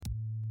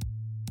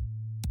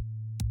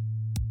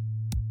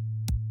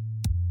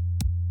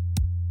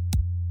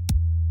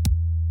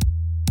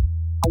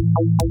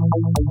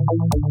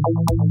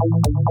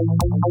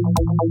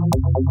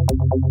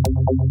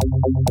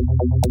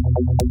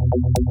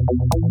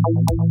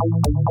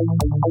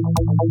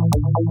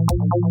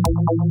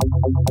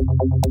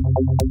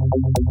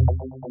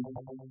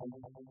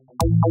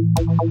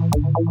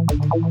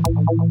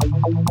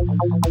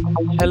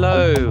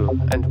Hello,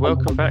 and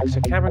welcome back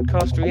to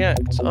Cabincast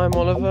React. I'm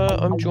Oliver,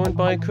 I'm joined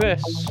by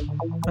Chris.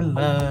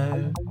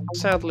 Hello.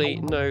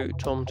 Sadly, no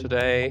Tom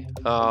today,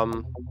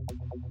 but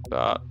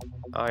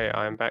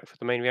I'm back for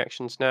the main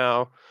reactions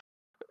now.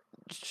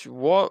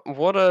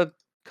 What a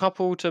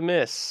couple to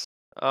miss,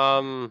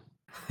 or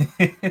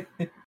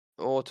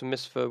to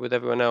miss with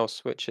everyone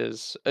else, which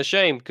is a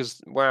shame, because,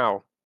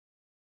 wow.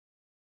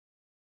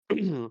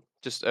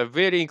 Just a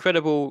really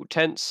incredible,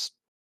 tense,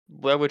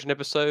 well-written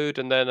episode,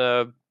 and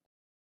then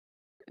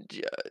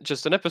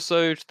just an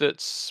episode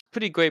that's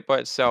pretty great by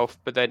itself,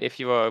 but then if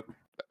you're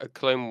a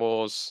Clone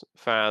Wars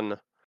fan,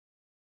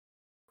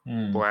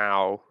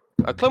 wow.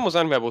 A Clone Wars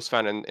and Rebels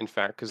fan, in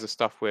fact, because the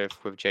stuff with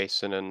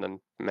Jason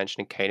and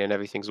mentioning Kane and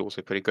everything's also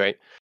pretty great.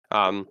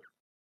 But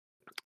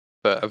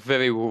a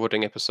very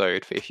rewarding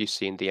episode if you've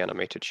seen the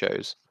animated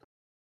shows.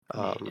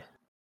 Yeah.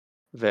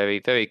 Very,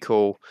 very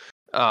cool.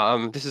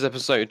 This is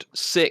episode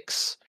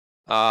 6.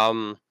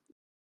 Called.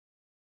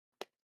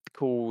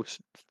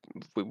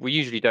 We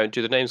usually don't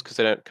do the names because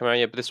they don't come out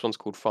yet, but this one's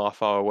called Far,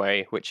 Far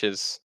Away, which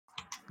is,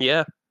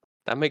 yeah,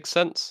 that makes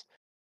sense.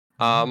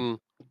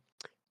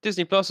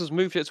 Disney Plus has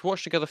moved its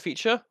Watch Together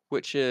feature,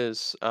 which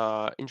is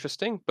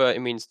interesting, but it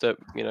means that,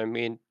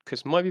 me and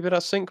Chris might be a bit out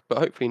of sync, but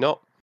hopefully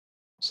not.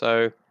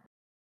 So,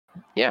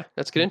 yeah,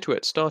 let's get into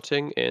it.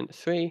 Starting in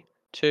 3,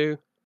 2,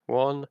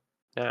 1,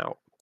 now.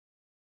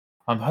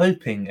 I'm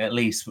hoping at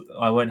least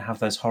I won't have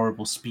those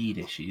horrible speed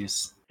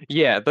issues.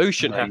 Yeah, those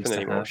shouldn't I happen used to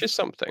anymore, have. which is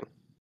something.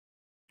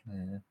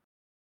 Yeah.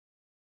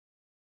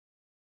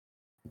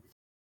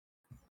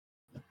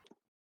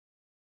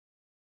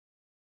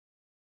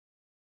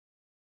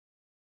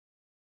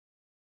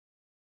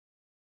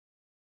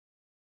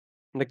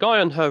 And the guy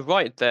on her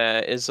right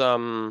there is,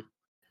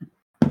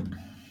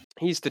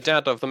 he's the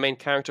dad of the main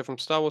character from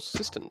Star Wars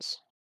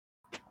Resistance.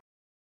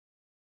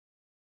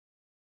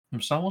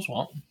 From Star Wars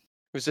what?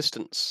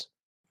 Resistance.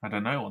 I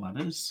don't know what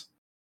that is.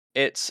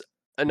 It's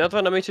another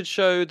animated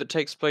show that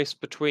takes place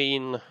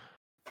between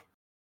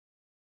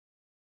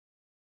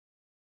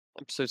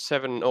episode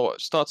 7, or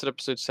it starts at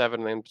episode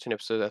 7 and then between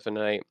episode 7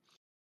 and 8.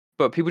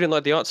 But people didn't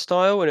like the art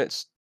style, and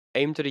it's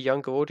aimed at a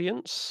younger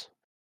audience.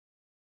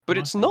 But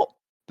it's Okay. not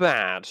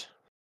bad.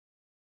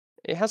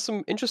 It has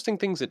some interesting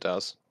things it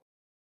does.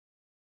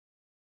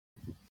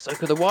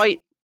 Ahsoka the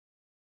White.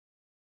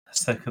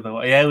 Ahsoka the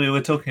White. Yeah, we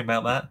were talking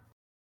about that.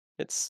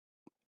 It's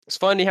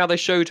finally how they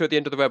showed her at the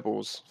end of the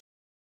Rebels.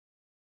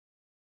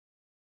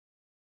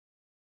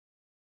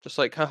 Just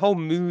like her whole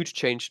mood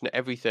changed and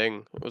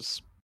everything. It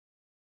was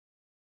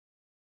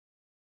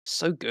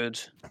so good.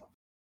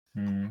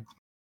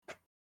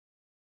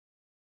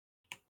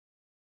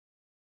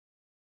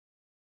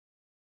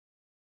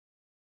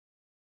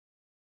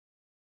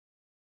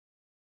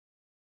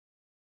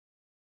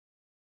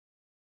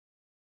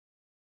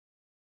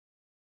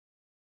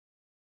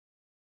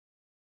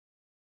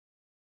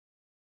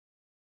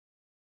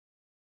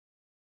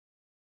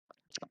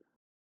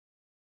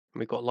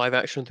 We got live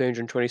action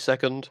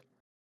 322nd.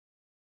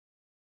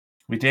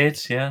 We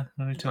did, yeah.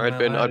 I'd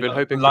been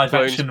hoping for live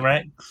clones. action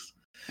Rex.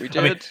 We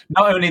did. I mean,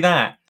 not only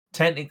that,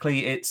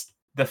 technically it's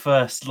the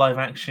first live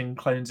action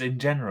clones in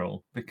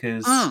general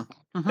because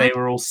they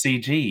were all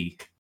CG.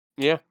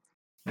 Yeah.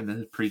 In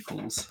the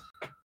prequels.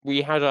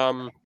 We had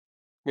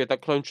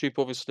that clone troop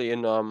obviously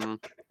in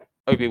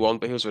Obi-Wan,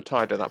 but he was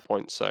retired at that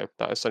point, so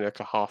that is only like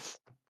a half.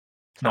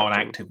 Not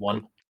an active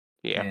one.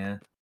 Yeah.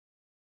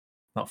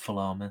 Not full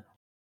armor.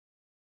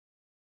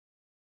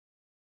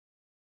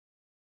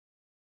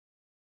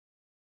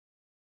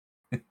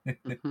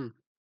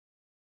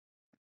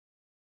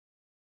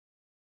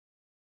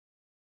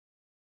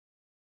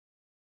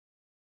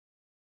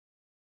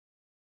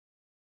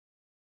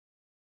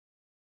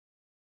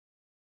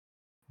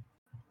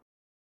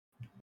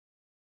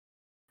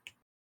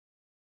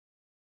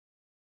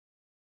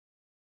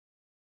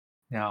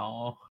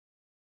 No.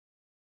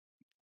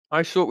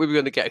 I thought we were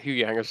going to get Hu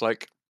Yang as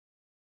like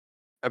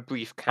a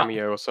brief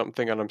cameo or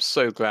something, and I'm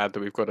so glad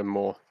that we've got him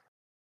more.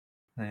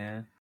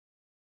 Yeah.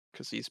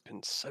 Because he's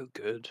been so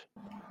good.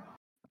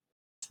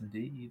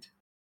 Indeed.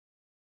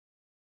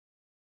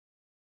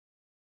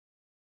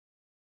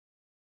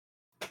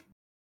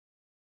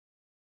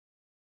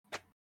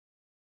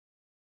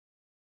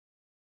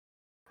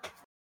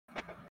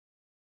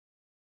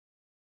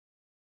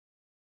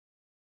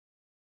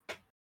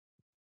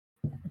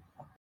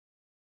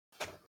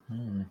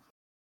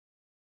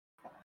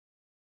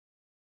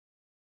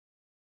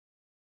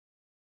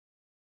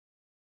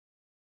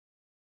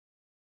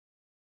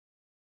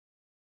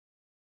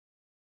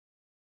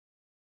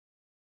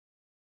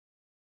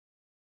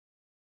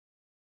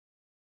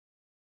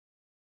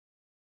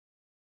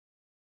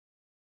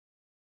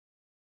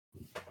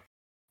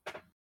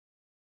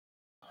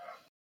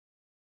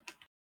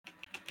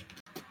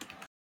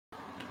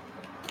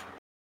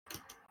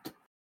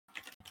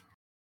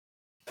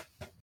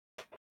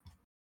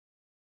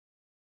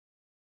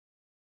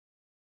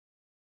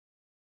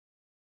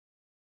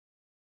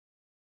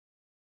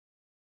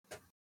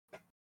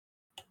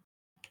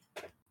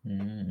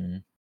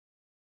 Mm.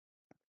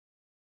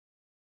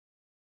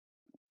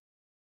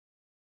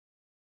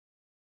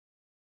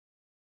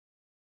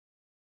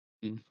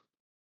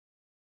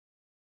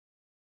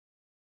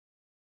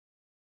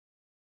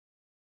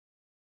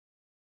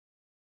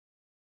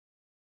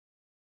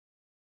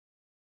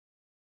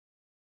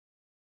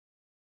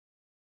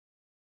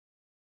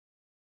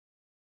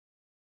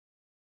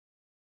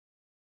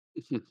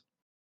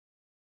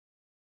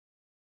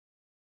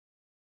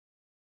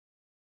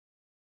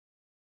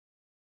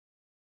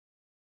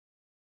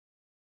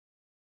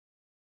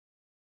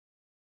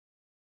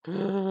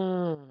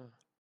 Mm.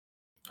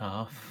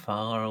 Ah,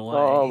 far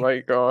Oh away. my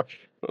gosh,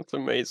 that's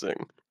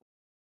amazing.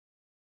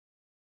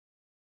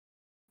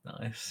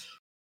 Nice.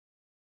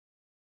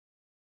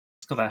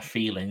 It's got that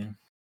feeling,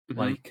 Mhm.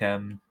 like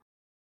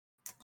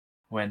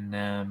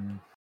when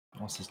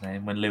what's his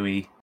name? When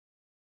Louis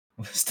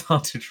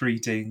started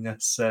reading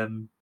us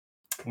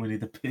Winnie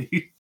the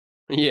Pooh.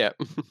 Yeah.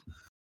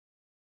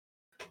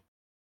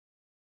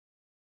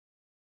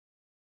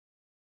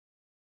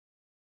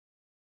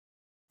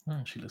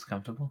 Oh, she looks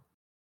comfortable.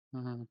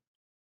 Mhm.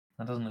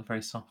 That doesn't look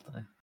very soft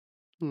though.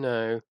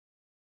 No.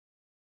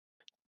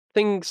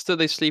 Things that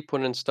they sleep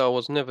on in Star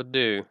Wars never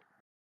do.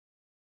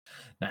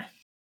 No,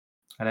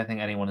 I don't think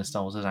anyone in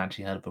Star Wars has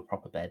actually heard of a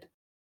proper bed.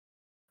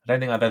 I don't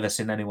think I've ever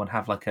seen anyone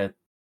have like a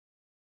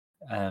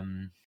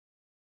um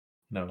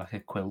like a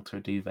quilt or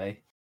a duvet.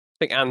 I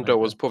think Andor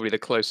Like was a, probably the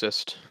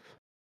closest.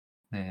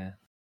 yeah.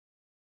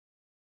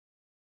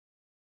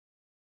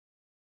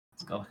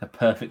 It's got like a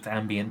perfect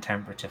ambient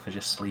temperature for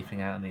just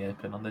sleeping out in the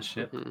open on this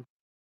ship. Mhm.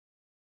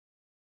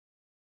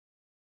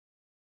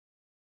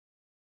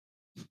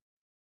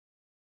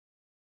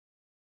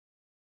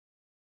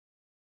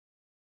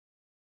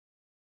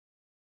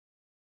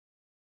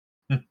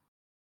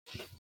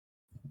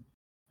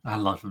 I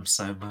love them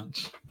so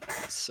much.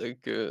 So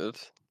good.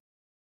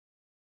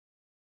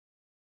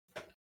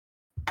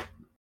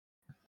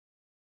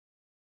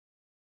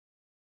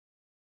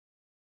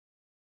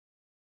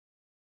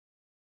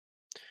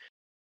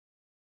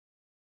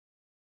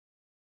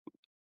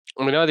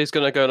 I mean, either he's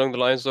gonna go along the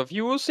lines of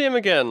 "You will see him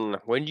again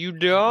when you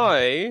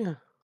die,"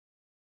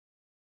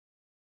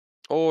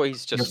 or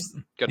he's You'll, just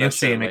gonna you'll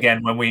see show him like,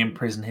 again when we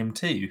imprison him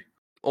too.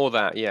 or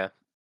that, yeah.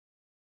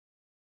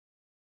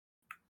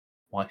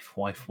 Wife,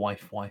 wife,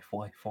 wife, wife,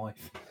 wife,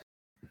 wife.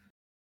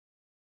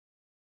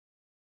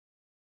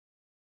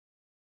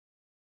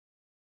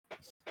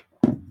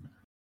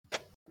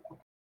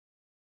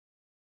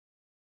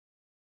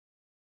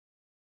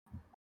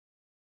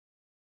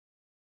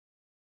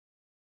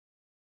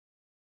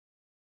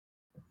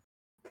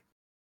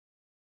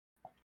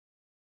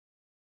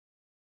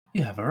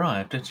 You have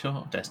arrived at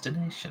your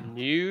destination.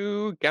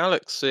 New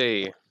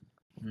galaxy.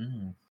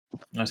 Mm.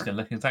 That's going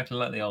to look exactly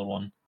like the old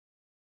one.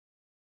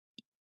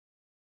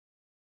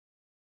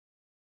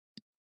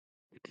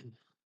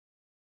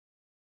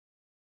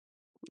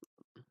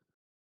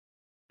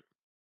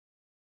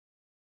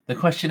 The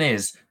question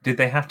is, did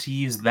they have to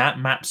use that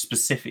map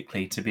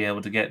specifically to be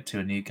able to get to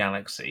a new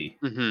galaxy?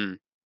 Hmm.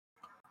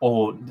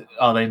 Or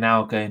are they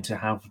now going to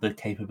have the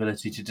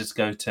capability to just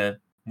go to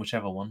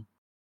whichever one?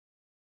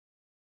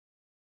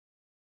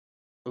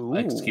 Ooh,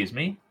 Excuse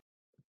me?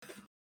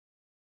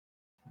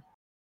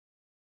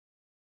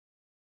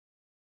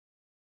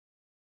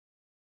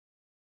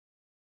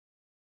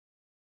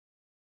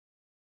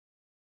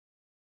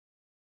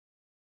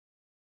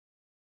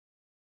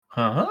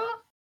 Huh?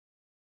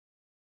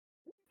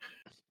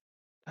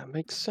 that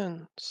makes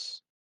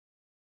sense.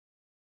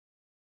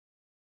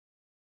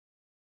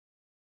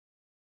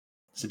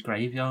 It's a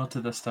graveyard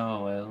to the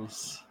Star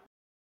Whales.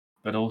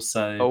 But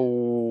also,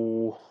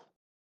 Oh,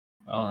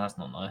 oh, that's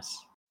not nice.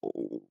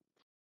 oh,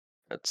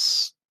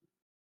 that's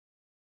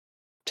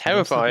But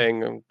also the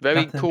terrifying and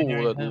very cool.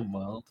 Dathomiri And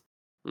homeworld.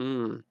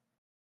 mm,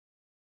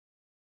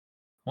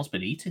 What's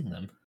been eating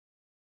them?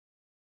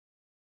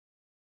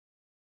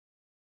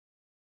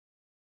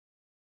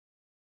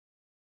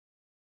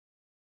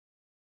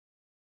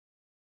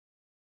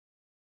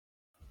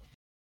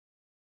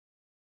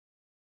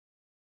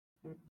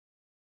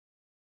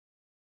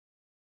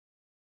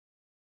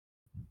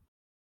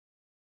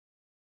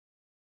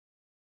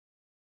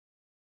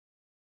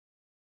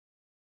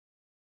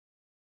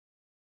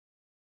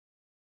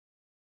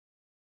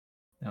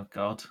 Oh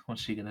God,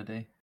 what's she gonna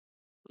do?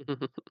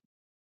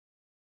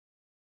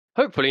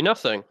 hopefully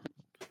nothing.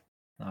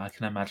 Oh, I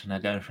can imagine her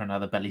going for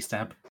another belly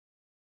stab.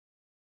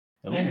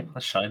 Oh,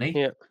 that's shiny.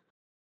 Yeah.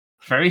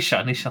 Very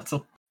shiny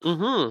shuttle.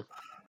 Mm-hmm. The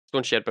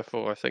one she had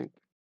before, I think.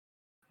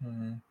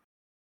 Mm.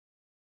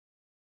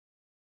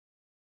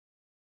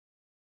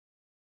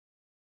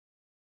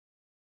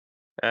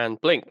 And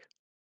blink.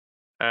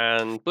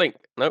 And blink.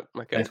 Nope.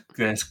 Okay.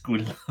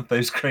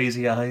 Those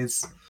crazy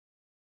eyes.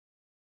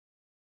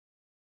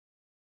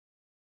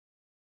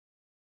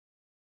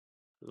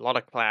 A lot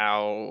of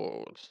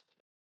clouds.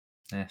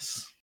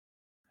 Yes.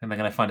 And they're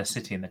going to find a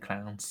city in the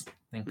clouds.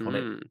 They can call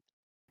it Mm,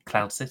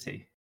 Cloud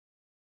City.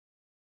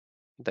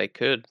 they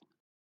could.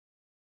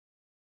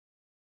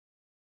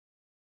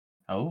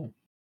 Oh.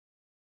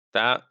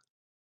 That.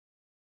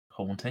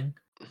 Haunting.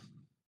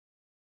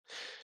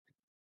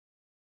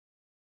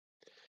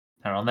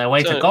 They're on their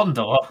way to So-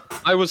 Gondor.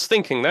 I was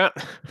thinking that.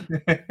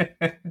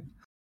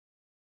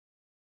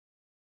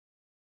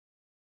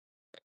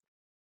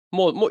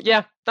 More.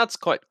 Yeah, that's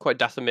quite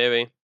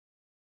Dathomiri.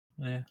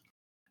 Yeah.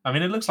 I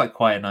mean, it looks like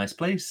quite a nice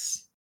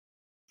place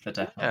for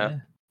Yeah,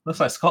 Dathomir. Looks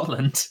like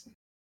Scotland.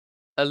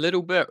 a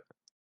little bit.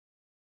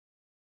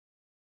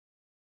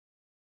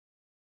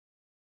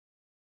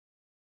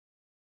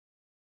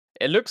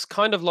 It looks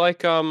kind of like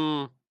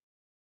Malachor.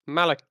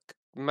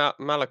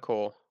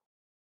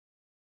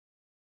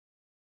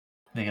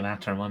 You're gonna have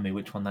to remind me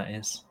which one that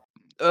is.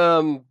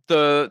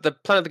 The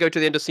planet that go to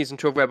the end of season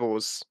 2 of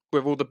Rebels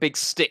with all the big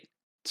sticking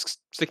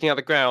out of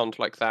the ground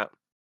like that.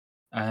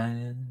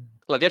 Uh,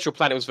 Like the actual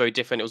planet was very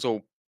different. It was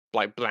all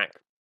like black,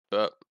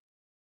 but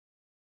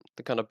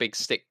the kind of big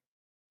stick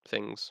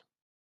things,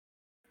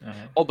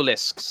 okay.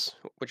 obelisks,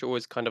 which are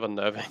always kind of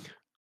unnerving.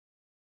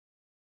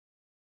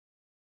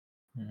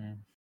 Mm.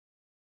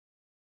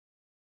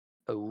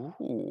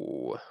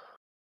 Ooh,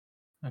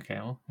 Okay,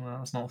 well,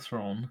 that's not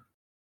Thrawn.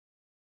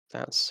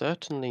 that's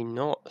certainly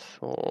not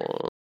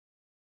Thor.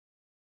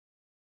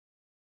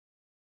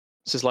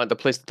 This is like the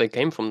place that they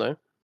came from, though.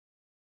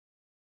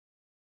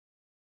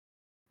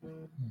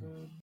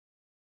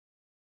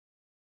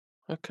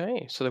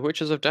 Okay, so the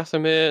witches of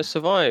Dathomir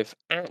survive.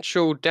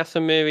 Actual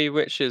Dathomiri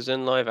witches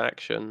in live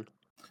action.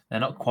 They're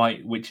not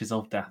quite witches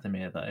of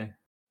Dathomir, though.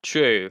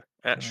 True.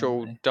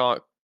 Actual they?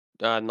 dark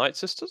Night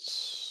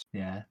Sisters?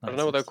 Yeah, I don't Night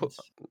know what they'll call.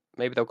 Sisters.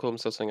 Maybe they'll call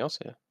themselves something else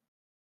here.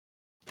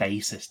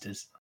 They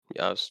sisters.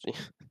 Yeah,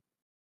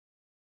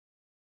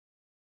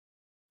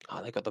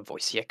 oh, they got the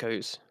voicey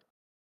echoes.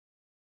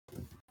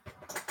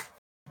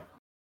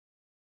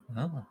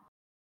 Oh.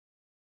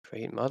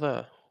 Great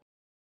Mother.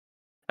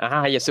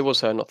 Ah, yes, it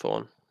was her, not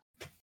Thorn.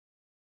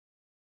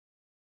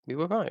 We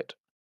were right.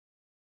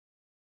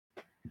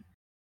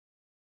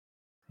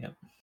 Yep.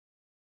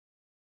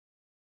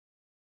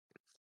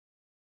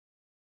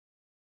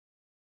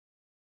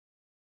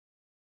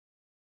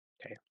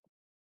 Okay.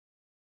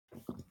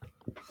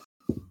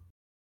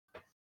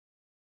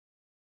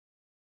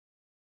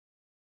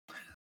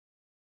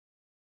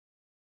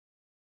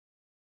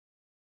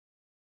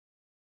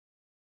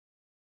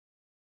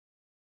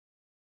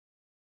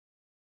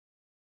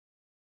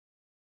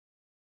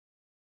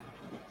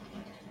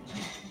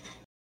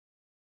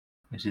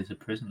 She's a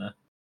prisoner.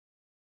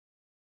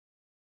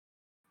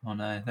 Oh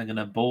no, they're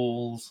gonna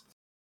balls.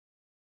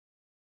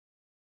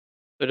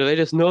 So do they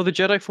just know the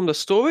Jedi from the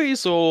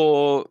stories,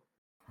 or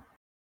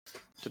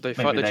did they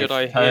fight Maybe the they've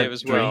Jedi heard here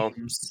as well?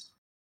 dreams.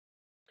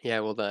 Yeah,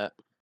 well, that.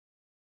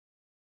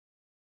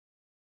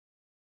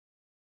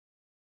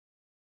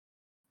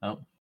 Oh.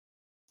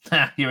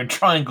 You're in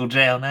triangle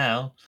jail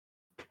now.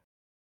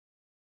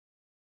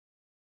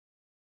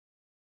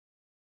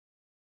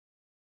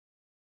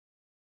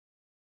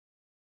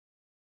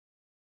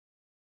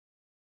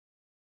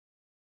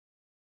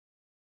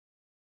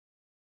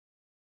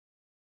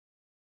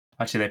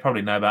 Actually, they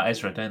probably know about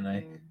Ezra, don't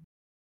they?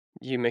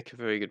 You make a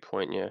very good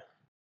point, yeah.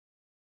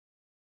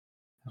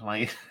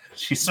 Like,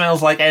 she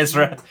smells like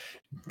Ezra.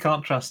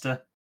 Can't trust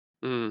her.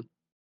 Mm.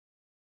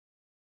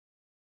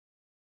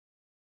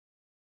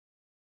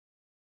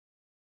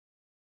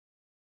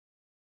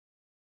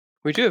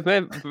 We do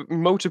have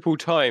multiple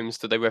times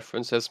that they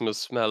reference Esma's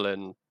smell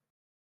in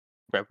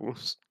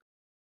Rebels.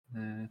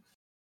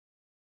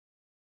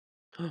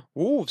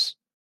 Wolves!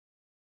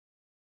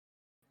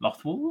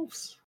 Loth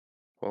wolves?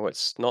 Well,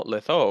 it's not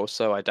Lithol,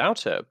 so I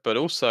doubt it, but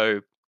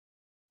also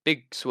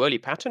big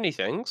swirly patterny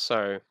things,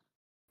 so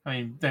I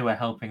mean, they were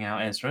helping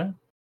out Ezra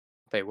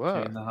they were.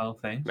 during the whole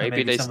thing. So Maybe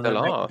maybe they some of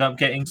still them are. ended up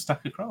getting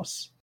stuck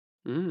across.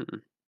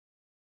 Mm.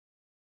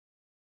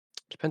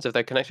 Depends if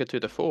they're connected to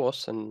the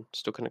Force and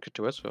still connected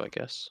to Ezra, I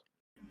guess.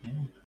 Yeah.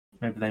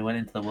 Maybe they went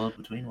into the world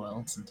between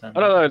worlds and turned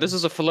I don't know, up. this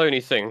is a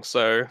Filoni thing,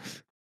 so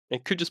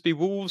it could just be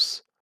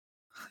wolves.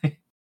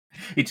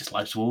 He just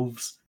likes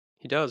wolves.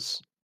 He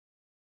does.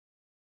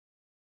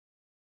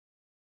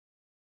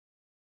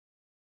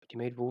 But he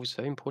made wolves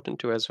very important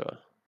to Ezra.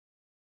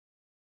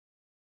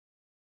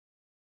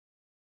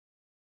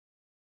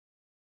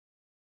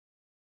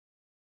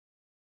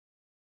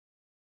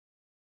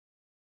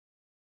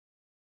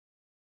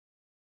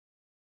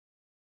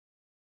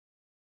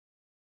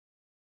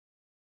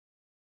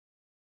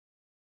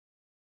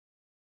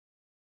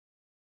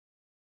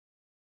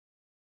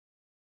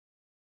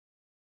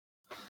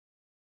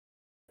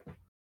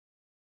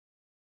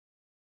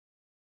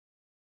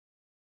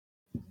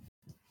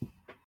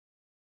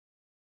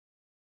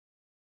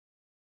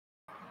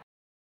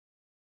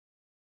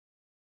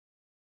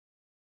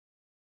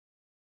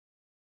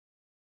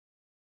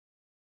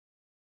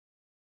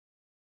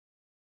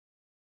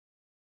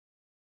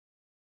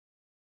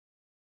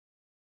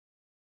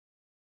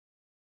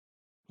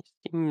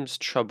 He seems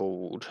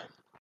troubled.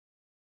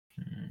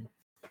 Hmm.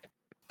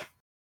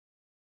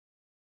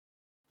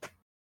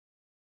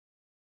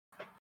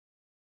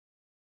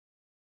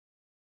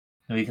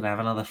 We can have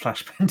another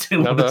flashback to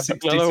all the Another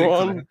 66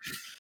 one.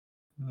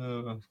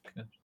 Oh,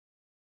 God.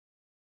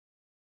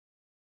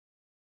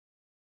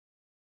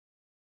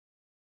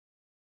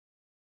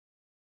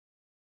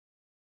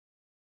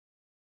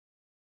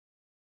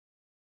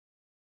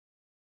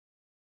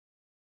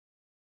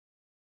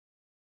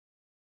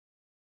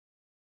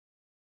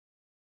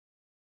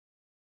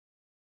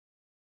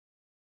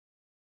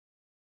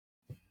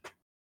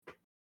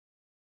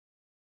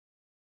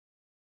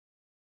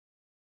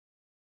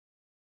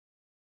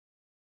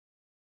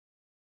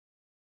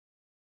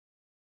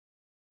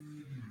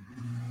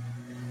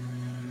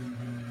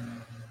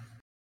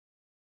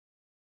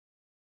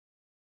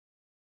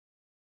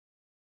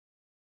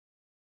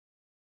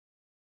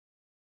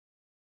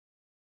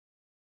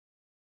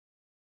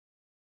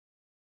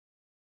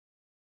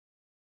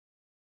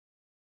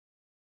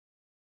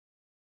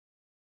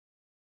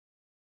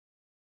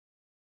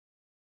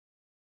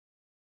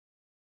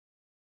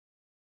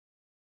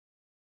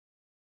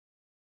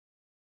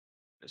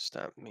 What does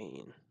that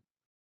mean?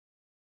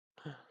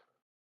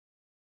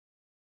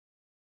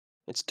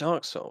 It's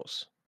Dark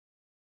Souls.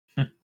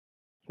 Hmm.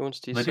 He wants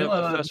to They do usurp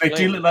the look like, first they do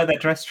flame. look like they're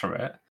dressed for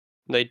it.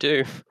 They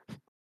do.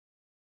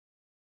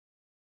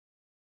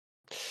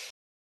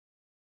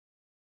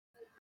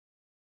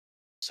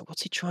 So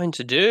what's he trying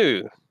to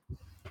do?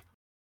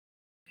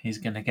 He's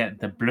going to get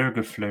the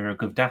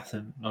Blurgerflurg of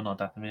Datham. Oh, not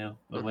Dathomir.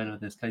 But Mhm. whatever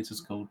this place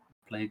was called.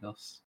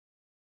 Plagos.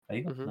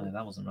 Plagos? Mhm. No,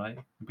 that wasn't right.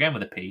 It began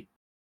with a P.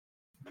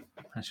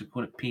 I should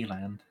call it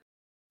P-Land.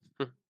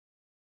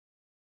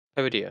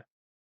 Peridia.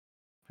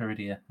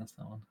 Peridia, that's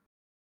that one.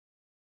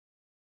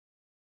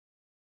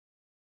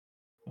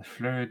 The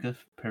Flurg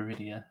of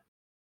Peridia.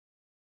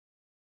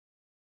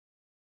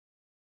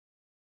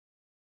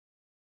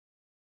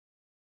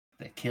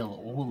 They kill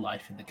all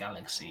life in the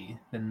galaxy,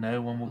 then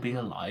no one will be Mhm.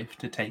 alive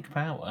to take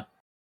power.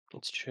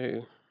 It's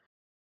true.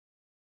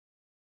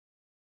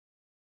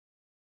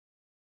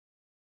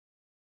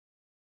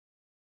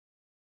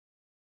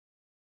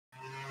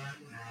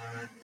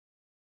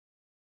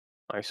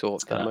 I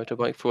thought that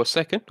motorbike for a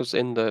second was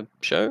in the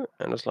show,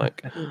 and was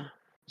like,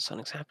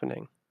 something's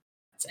happening.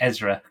 It's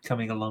Ezra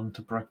coming along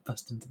to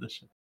bust into the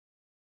ship.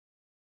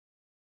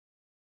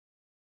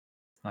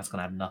 That's going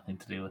to have nothing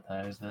to do with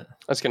her, is it?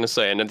 I was going to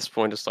say, and at this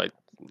point, it's like,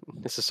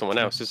 this is someone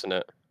else, isn't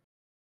it?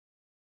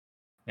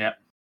 Yep.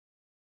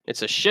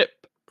 It's a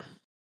ship.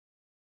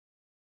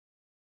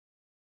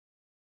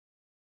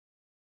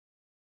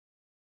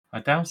 I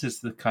doubt it's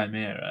the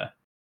Chimera,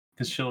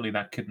 because surely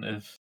that couldn't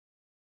have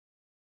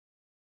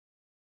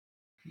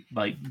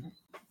like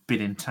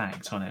been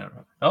intact on it.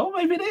 Oh,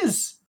 maybe it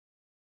is.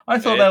 I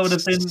thought that would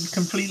have been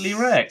completely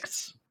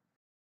wrecked.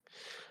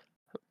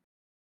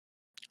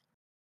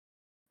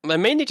 They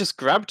mainly just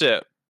grabbed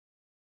it.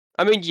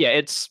 I mean, yeah,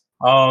 it's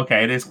Oh,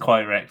 okay, it is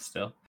quite wrecked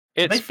still.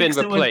 They been fixed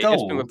it with replaced.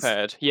 It's been gold.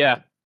 repaired.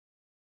 Yeah.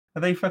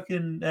 Are they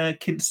fucking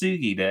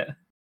kintsugi'd it?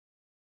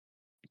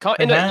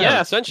 They Yeah,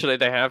 have. essentially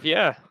they have.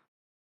 Yeah.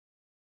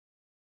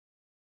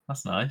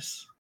 That's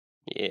nice.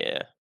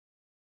 Yeah.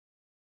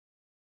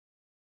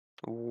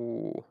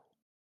 Ooh.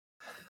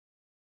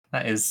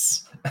 That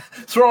is.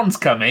 Thrawn's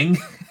coming.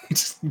 He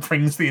just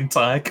brings the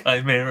entire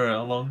Chimera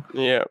along.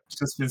 Yeah. It's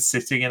just been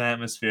sitting in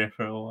atmosphere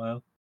for a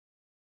while.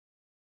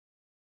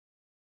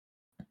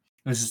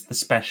 This is the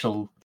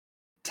special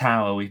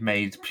tower we've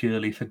made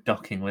purely for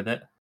docking with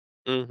it.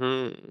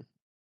 Mm-hmm.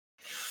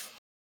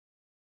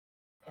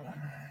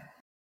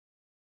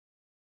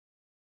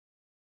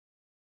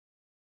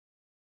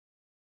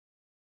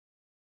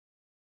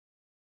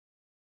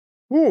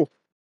 Ooh.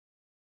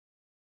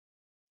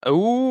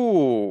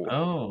 Ooh.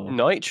 Oh.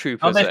 Night Oh,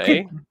 troopers,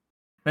 eh?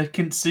 they've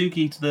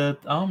kintsugi'd the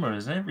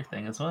armorers and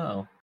everything as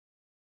well.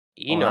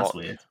 Oh, that's Enoch.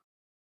 weird.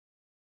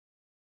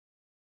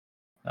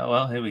 Oh,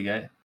 well, here we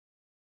go.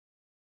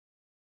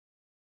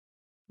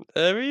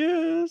 There he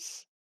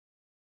is.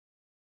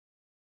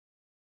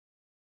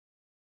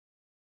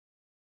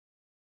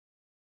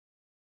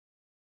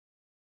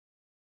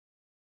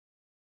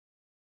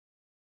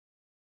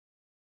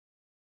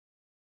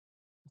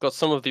 Got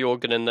some of the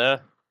organ in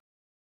there.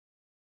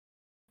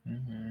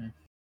 Mm-hmm.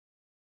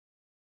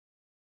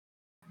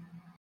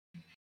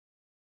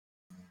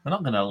 They're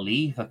not going to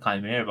leave the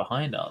Chimera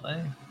behind, are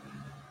they?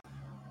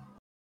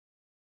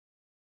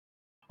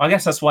 I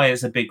guess that's why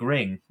it's a big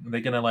ring.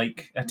 They're going to,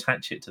 like,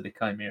 attach it to the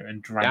Chimera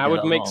and drag That it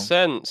would make along.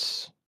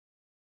 sense.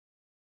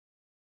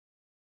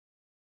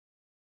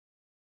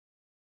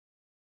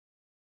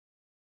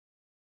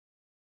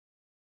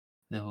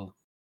 Oh,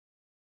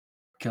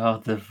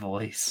 God, the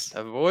voice.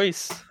 A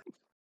voice.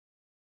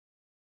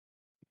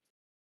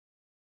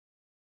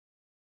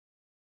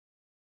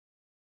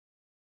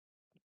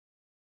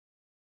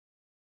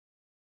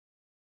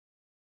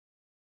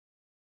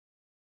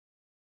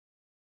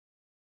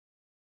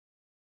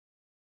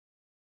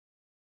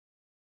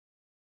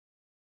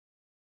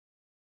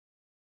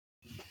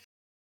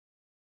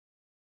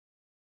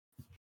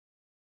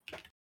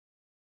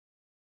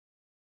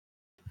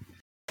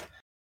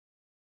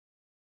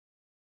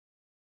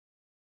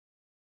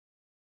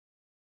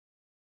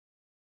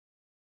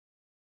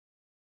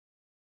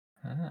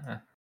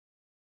 Ah.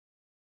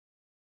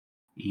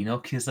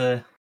 Enoch is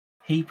a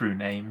Hebrew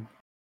name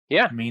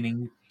Yeah,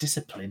 meaning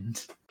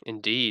disciplined.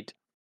 indeed.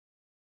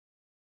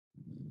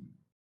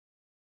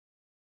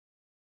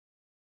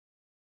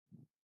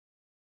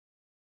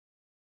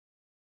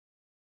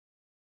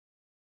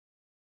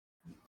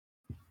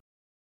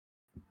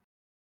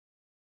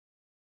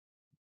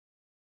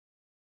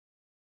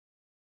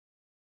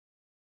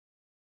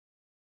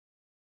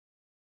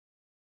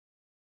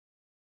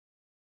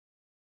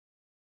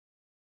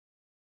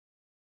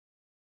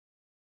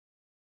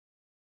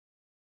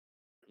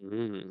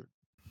 Mm.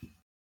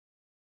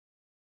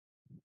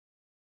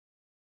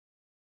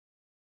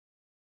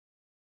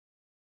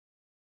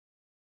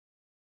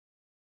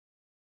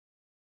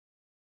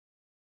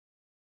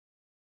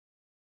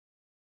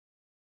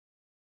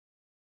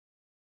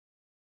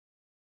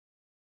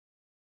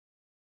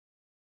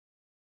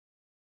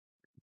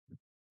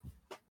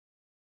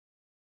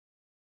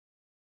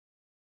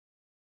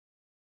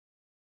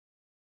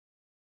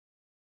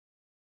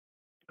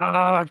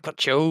 Ah, I've got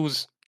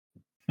chills.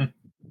 It's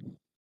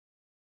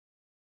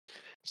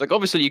like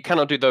obviously you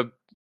cannot do the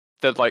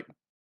like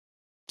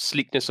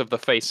sleekness of the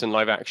face in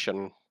live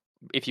action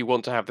if you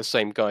want to have the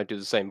same guy do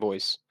the same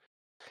voice,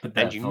 But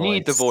and that you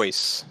need the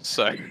voice. voice.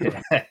 So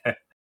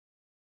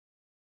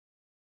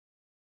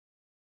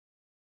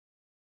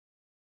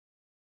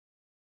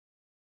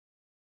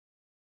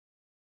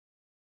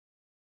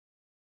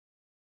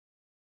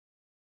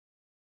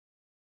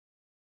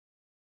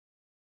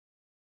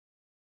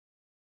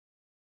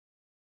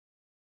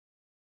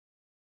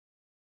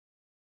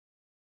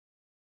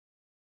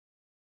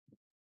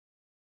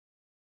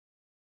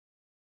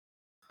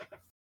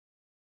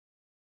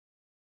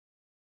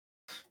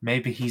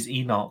Maybe he's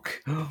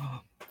Enoch.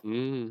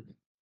 mm,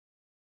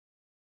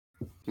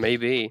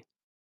 maybe.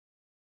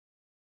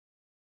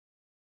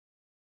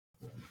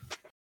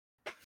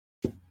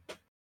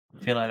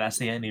 I feel like that's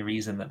the only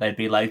reason that they'd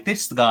be like,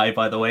 this guy,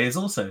 by the way, is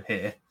also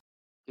here.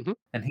 Mhm.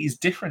 And he's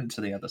different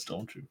to the other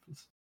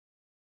stormtroopers.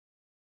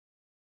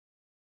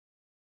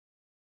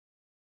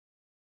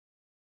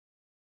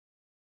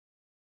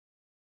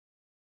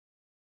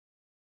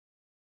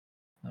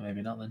 Or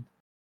maybe not then.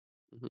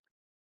 Mhm.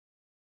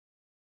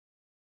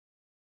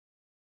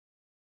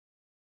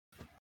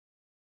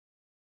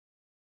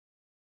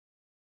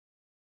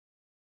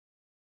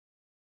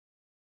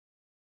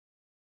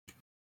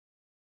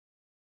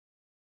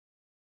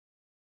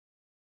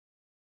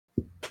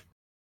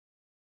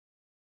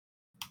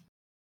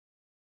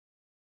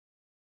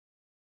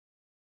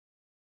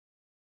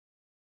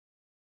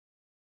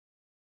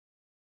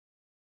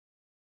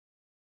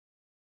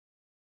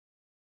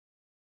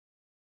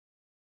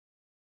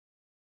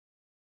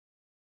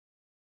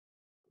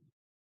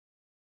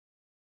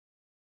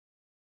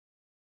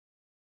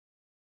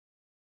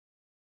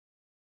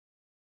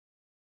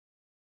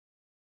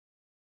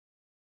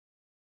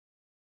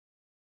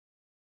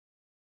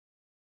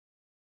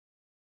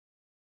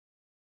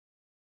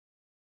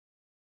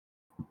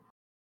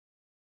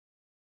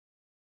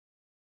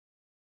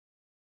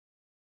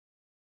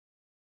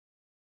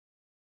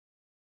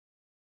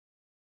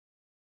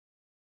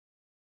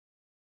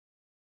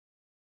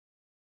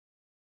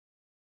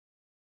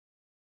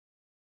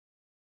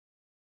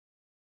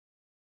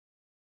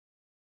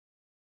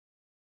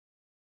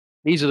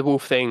 These are the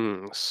wolf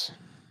things.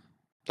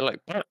 They're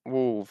like bat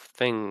wolf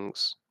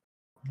things.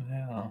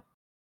 Yeah.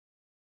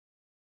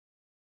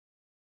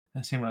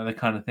 That seemed like the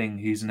kind of thing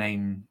whose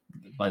name,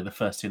 like the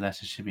first two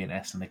letters, should be an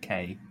S and a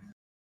K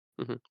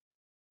Hmm.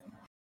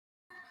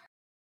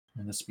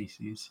 in the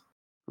species.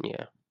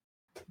 Yeah.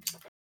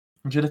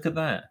 Would you look at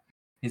that?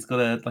 He's got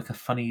a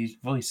funny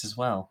voice as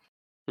well.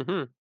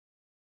 Hmm.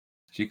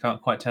 So you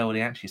can't quite tell what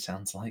he actually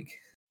sounds like.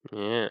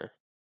 Yeah.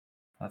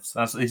 That's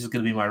this is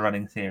going to be my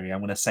running theory. I'm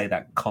going to say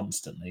that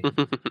constantly.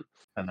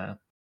 I know.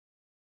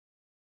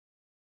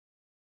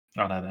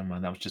 Oh no, never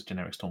mind. That was just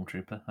generic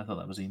stormtrooper. I thought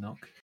that was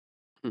Enoch.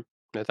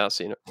 No, that's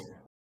seen it.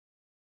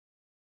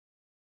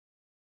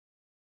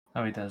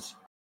 Oh, he does.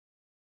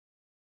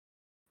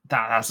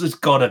 That's it's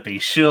got to be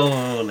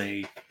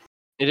surely.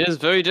 It is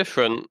very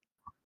different.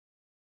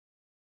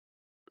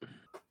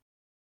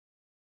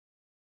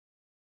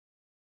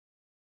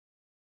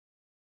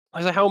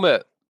 Where's a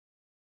helmet?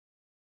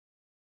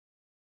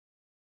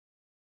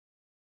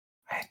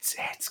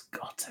 It's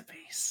got to be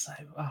so.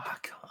 Oh, I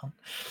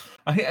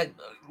can't.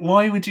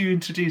 Why would you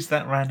introduce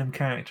that random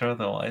character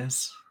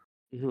otherwise?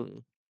 Hmm.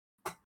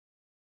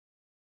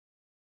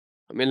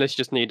 I mean, let's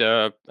just need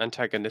a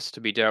antagonist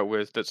to be dealt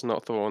with that's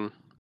not Thrawn,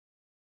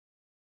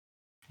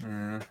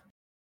 Uh,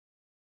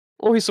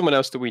 or he's someone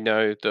else that we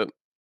know that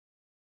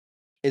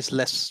is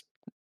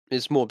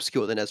more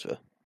obscure than Ezra.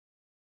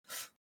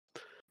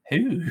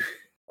 who?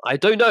 I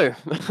don't know.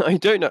 I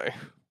don't know.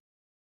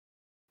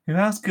 Who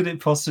else could it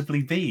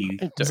possibly be?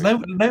 I There's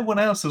don't know. no one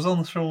else was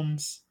on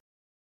Thrawn's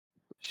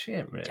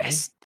shit, really.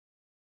 Yes,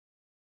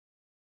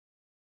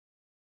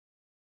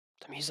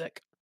 the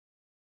music.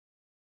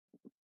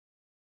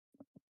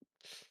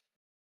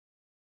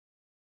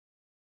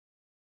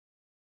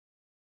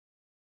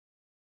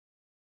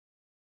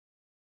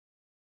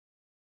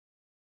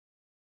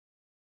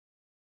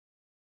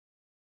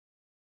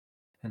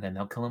 And then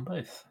they'll kill them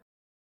both.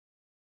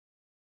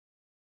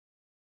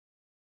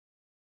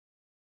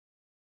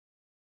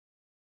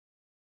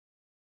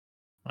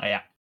 Oh,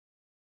 yeah.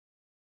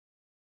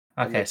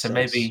 That Okay, makes so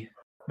sense.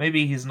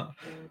 maybe he's not.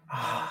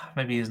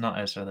 Maybe he's not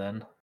Ezra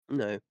then.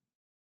 No.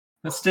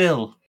 But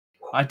still,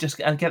 I get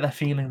the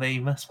feeling that he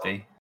must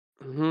be.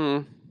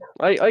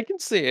 I can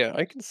see it.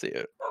 I can see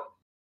it.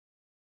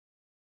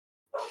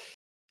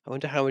 I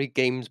wonder how many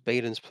games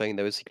Baden's playing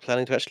though. Is he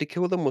planning to actually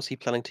kill them? Was he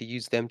planning to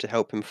use them to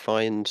help him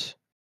find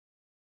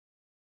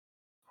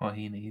What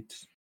he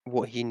needs.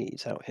 what he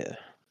needs out here?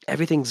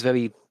 Everything's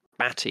very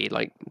batty.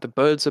 Like the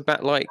birds are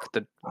bat-like.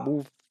 The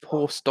wolf,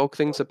 horse, dog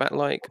things are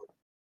bat-like.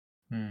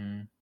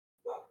 Hmm.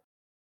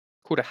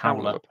 Called a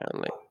howler Howler.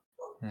 apparently,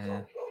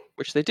 Yeah.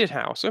 which they did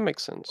howl, so it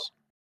makes sense.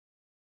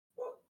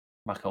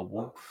 Like a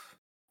wolf.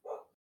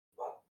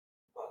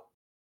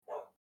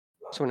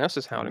 Someone else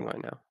is howling Oh,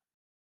 right now.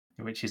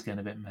 Richie's getting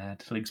a bit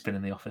mad. Luke's been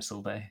in the office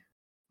all day.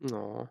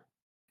 No.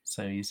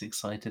 So he's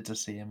excited to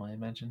see him, I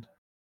imagine.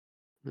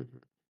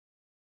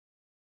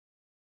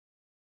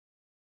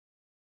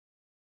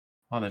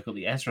 Oh, they've got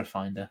the Ezra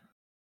Finder.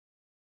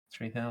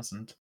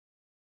 3000.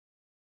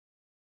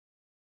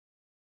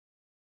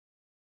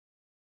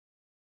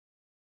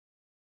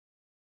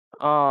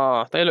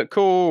 Ah, they look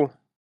cool.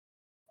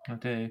 I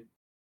do.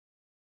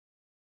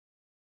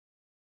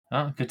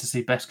 Oh, good to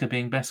see Beskar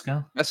being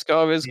Beskar.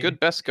 Beskar is Yeah. good.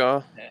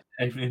 Beskar.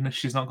 Even if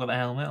she's not got the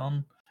helmet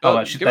on. Oh, Oh,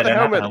 well, give they her the don't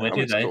have a helmet. The helmet, do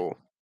helmet's they? cool.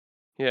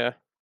 Yeah.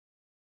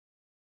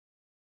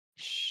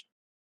 Shh.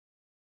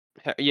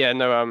 Yeah,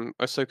 no,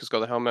 Ahsoka's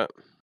got the helmet.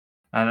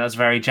 And that's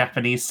very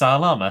Japanese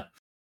style armor.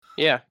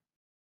 Yeah.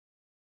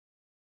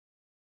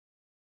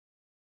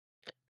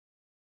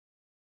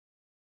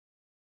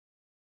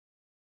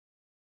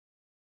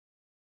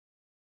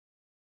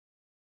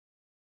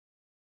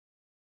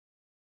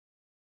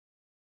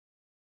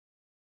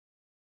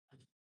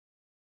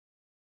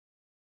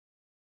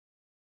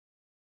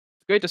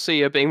 It's great to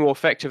see her being more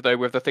effective, though,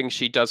 with the things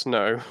she does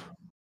know.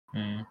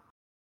 Hmm.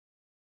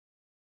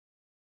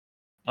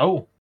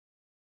 Oh,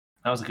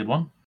 that was a good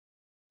one.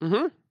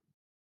 Mm-hmm.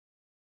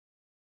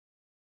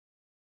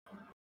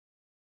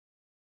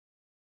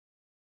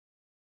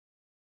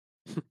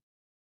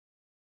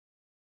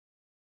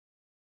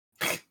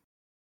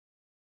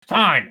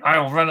 Fine,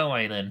 I'll run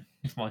away then,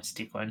 if my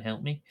stick won't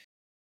help me.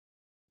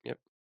 Yep.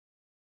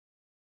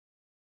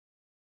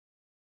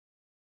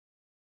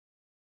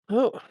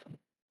 Oh,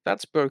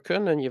 that's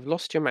broken, and you've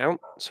lost your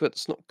mount, so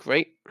it's not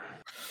great.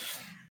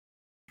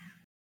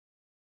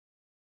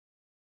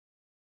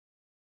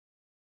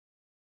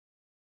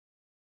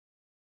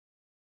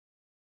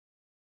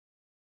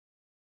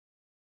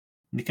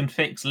 You can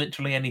fix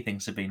literally anything,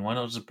 Sabine. Why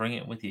not just bring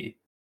it with you?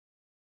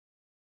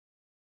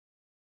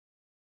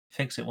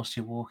 Fix it whilst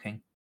you're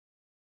walking.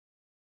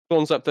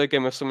 Dawn's up there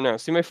again with someone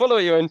else. You may follow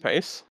at your own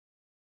pace.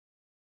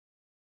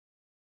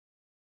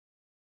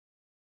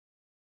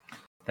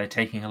 They're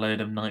taking a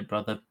load of Night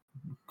Brother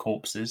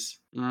corpses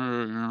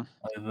Mm.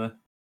 over.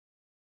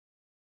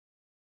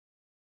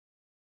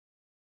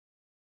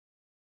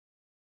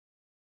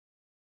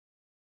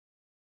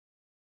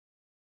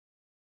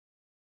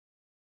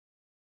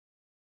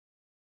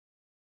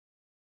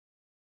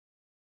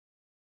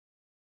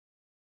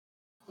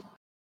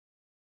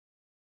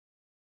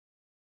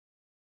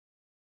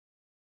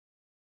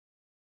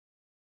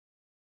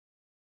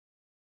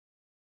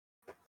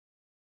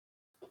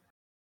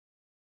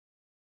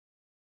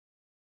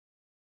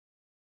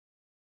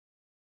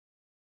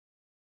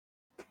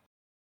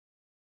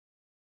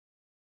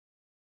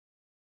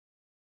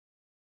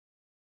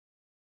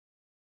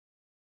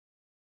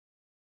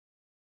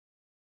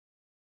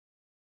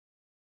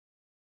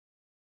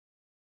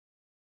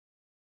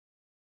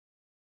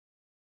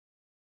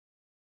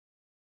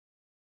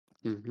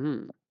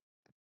 Mm-hmm.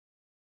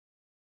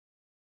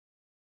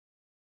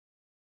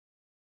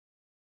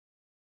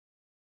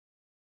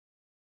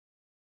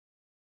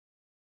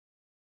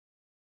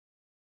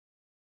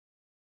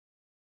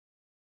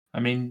 I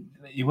mean,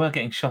 you were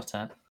getting shot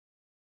at.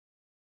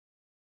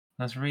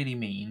 That's really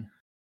mean.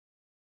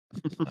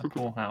 That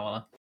poor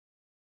Howler.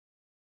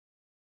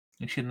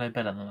 You should know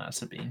better than that,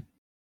 Sabine.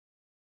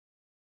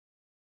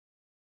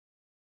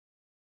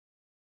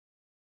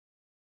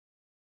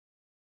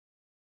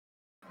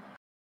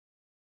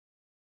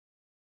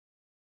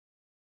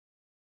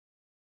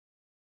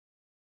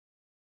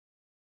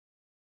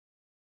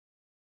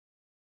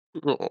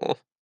 Aw.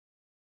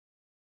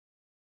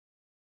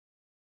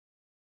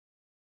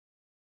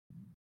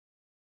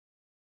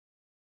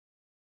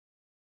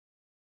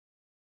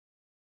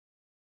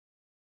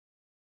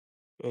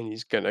 And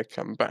he's gonna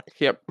come back.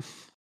 Yep.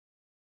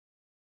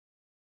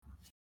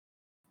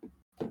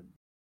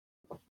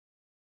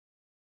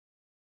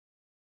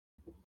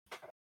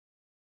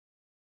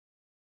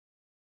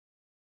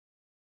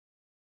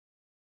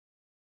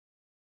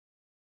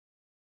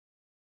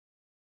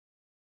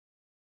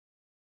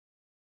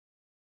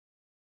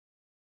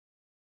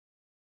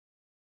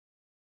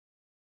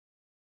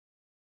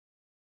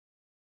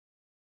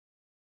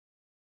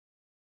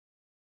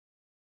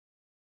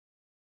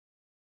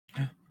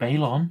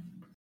 Balon?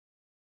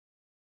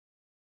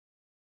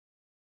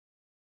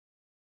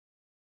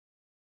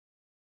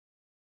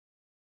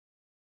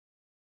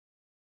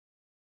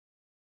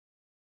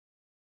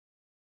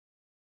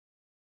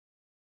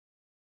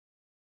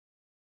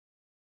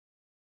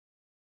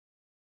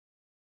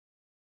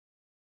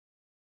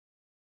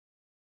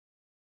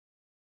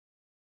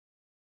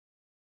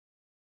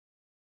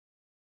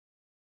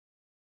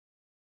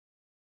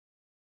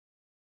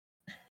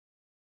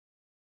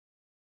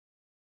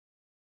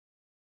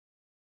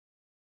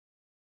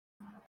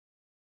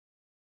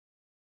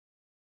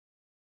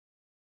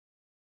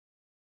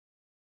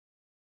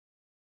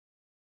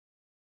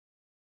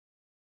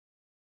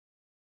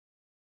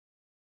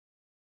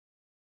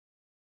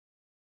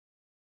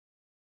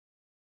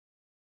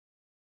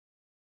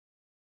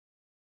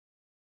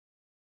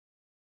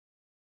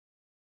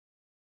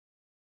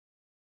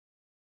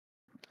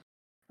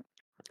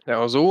 That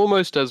was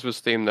almost Ezra's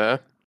theme there.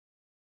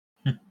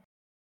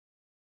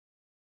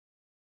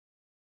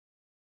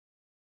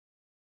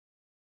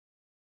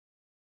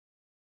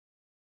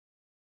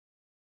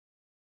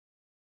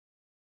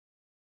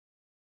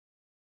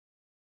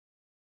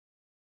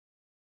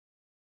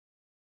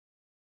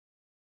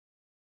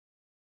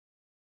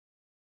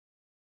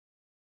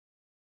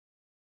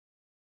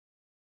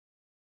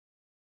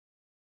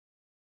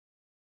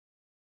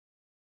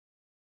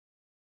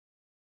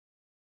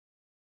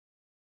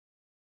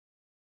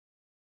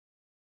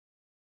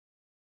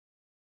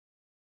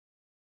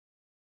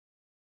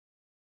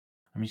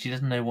 I mean, she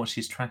doesn't know what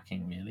she's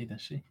tracking, really,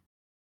 does she?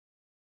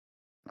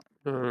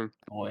 Hmm.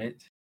 Or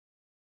it?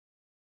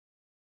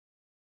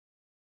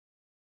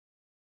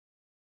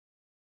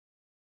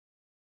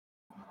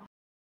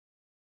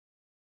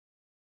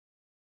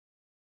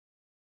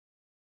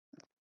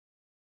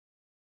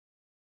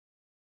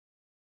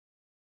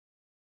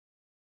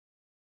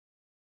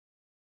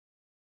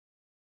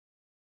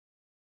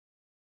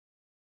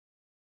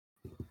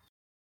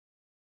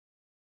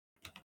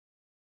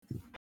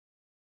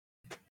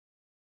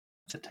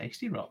 It's a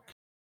tasty rock.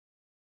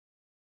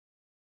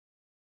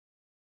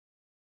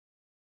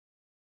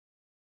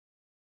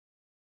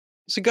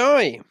 It's a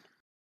guy.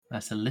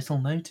 That's a little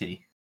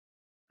notey.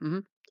 Hmm.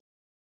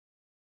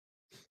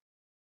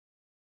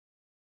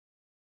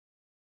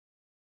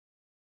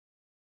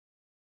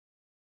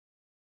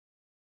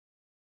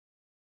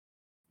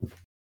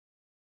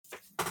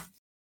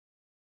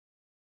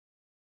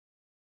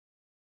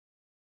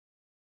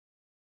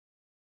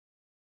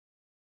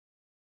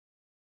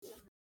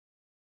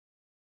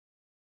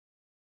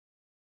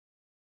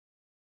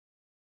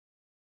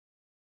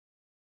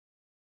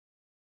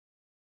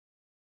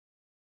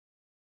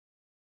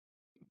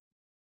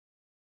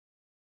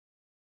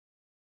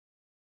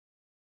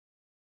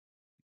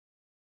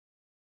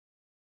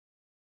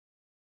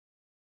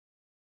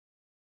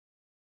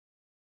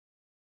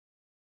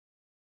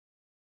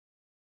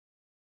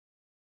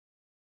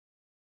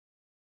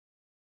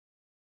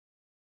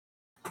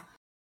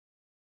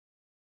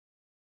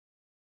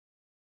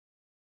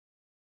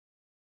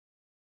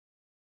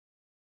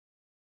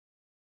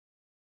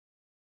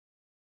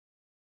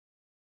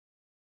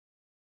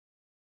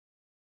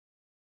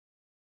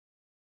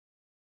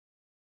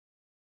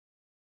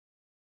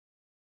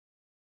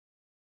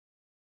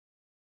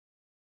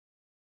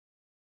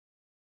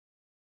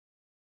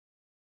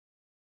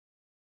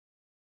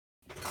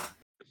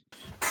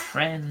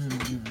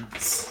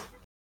 Friends.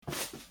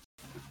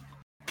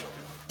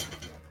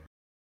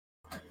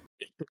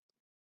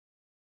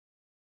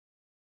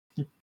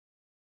 He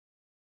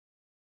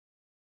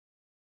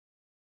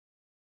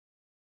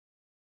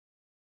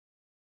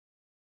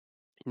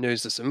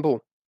knows the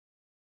symbol.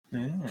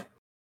 Yeah.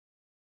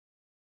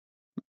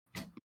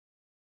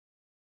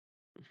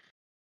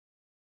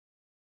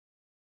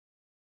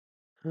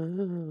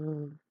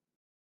 Ah.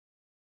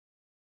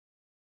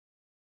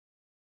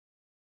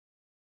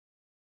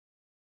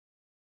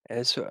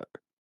 Ezra.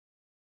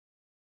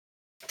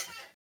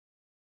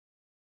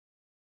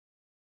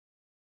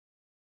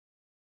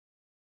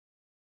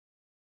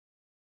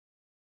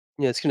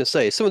 Yeah, I was going to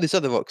say, some of these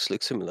other rocks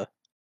look similar.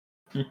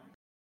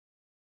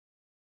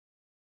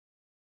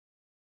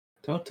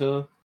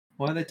 Toto.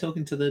 Why are they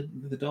talking to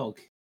the dog?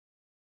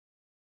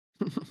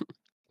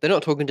 They're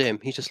not talking to him.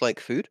 He's just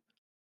like, food?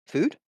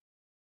 Food?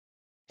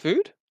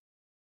 Food?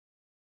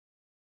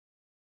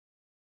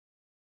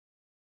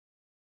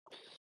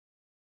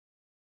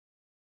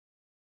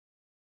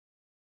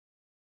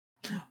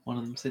 One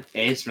of them said,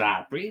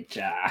 Ezra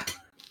Bridger.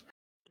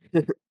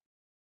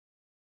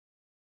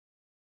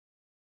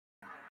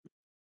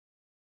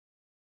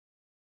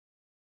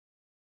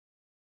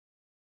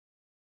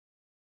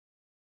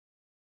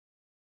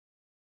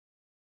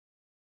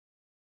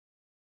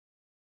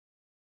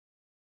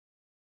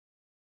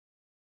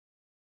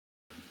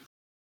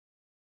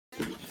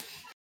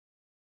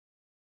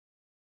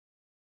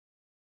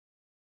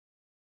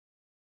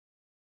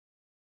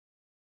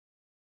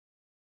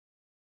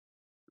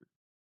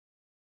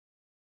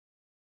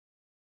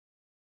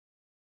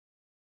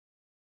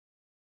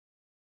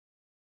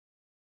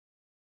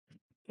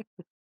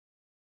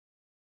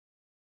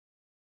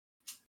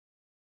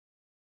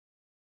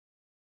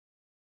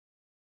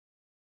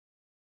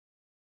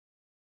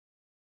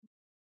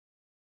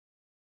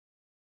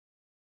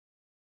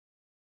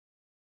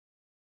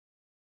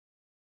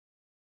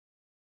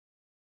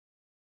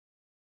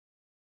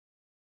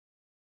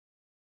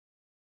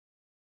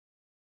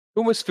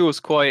 Almost feels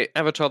quite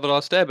Avatar: The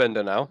Last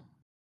Airbender now,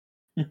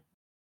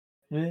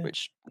 Yeah.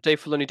 which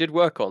Dave Filoni did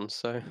work on,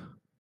 so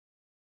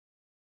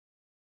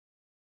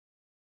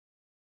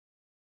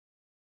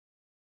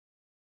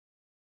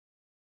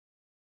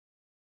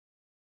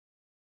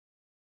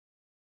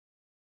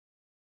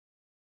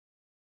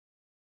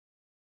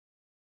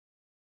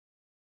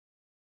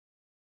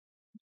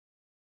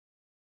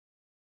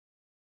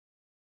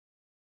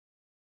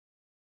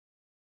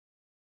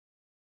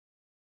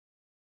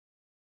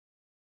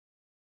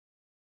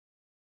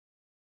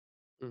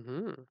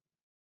mhm.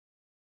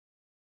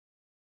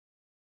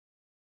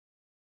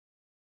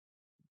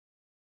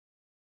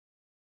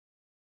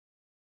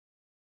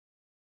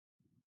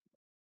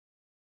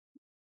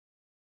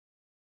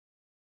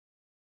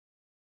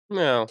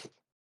 Now,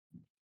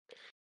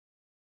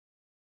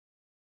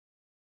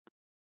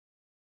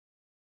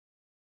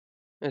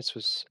 this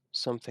was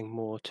something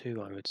more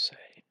too, I would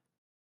say.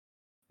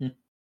 Mm.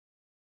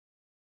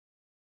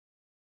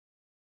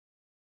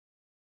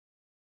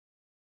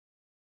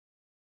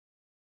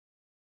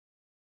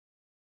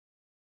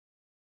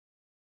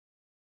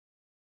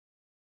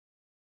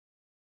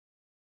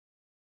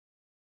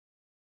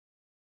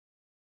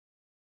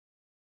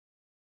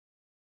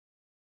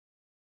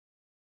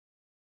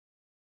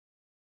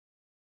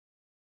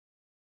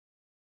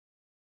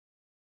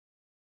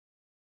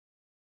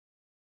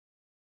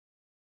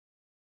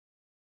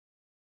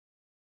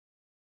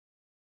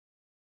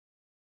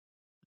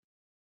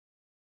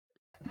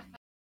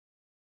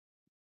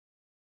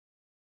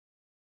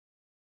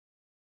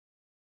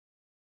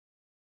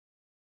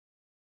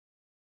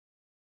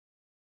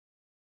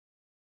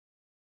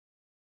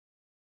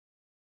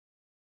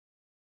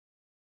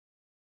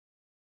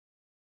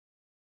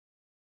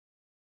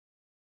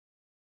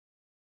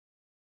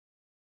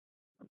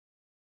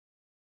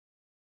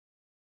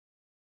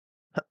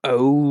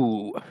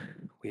 Oh,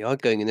 we are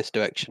going in this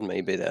direction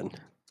maybe then.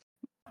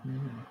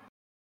 Mm.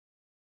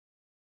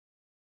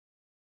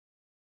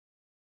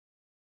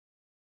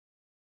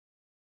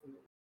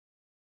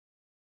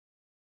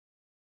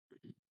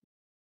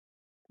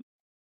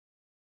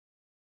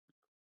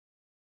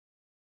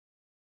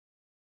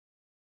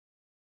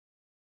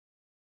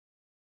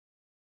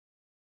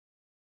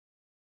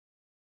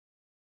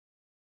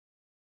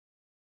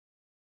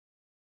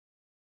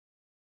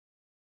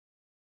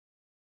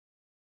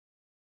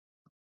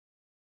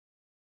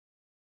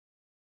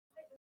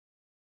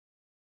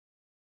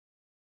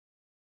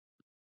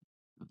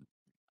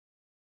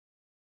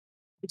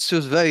 This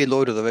feels very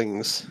Lord of the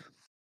Rings.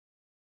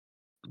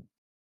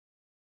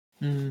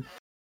 Mm.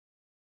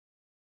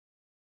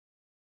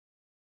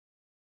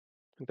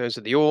 Those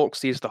are the orcs,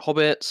 these are the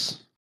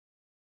hobbits.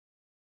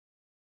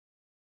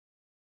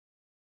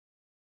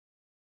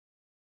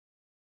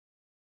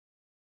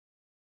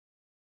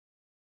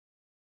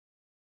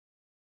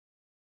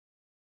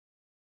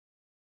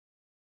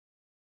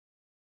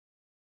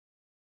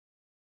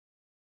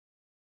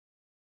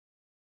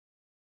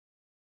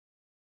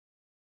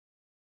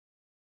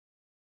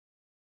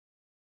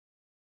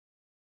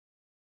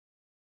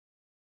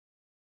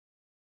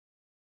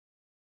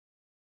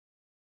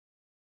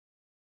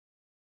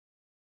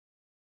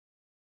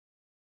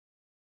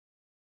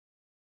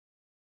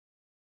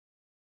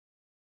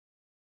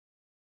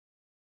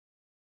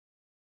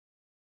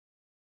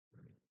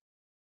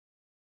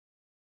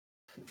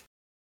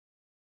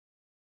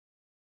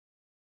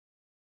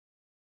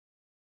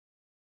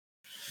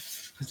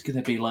 It's going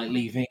to be like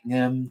leaving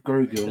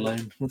Grogu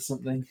alone or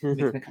something. They're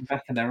going to come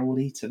back and they're all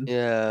eaten.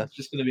 Yeah. It's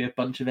just going to be a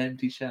bunch of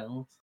empty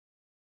shells.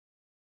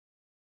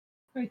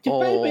 Hey,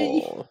 your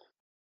baby! Oh,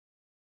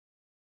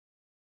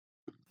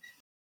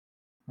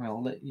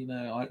 I'll let you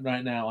know.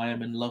 Right now, I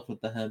am in love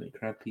with the hermit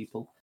crab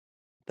people.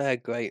 they're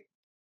great.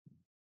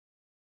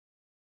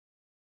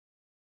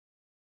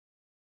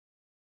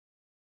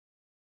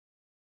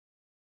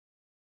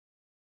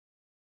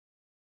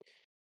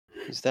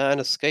 Is that an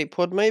escape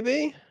pod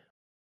maybe?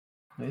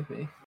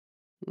 Maybe.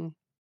 Hmm.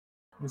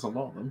 There's a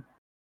lot of them,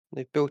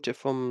 They built it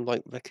from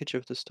like wreckage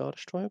of the Star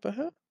Destroyer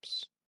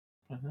perhaps?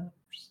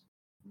 perhaps.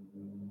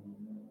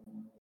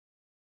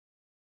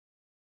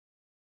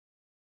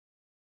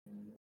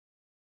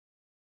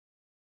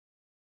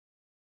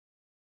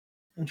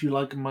 Would you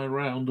like my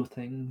round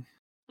thing?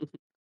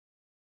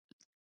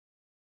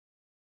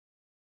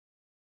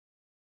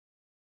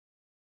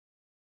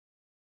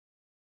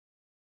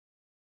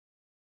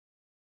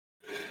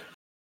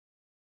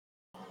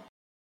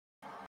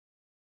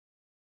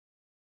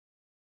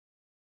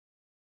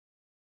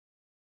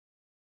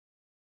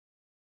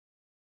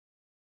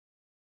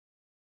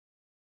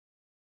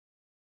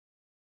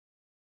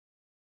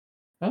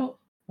 Oh,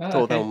 Thought that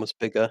okay. one was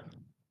bigger.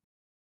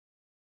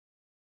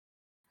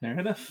 Fair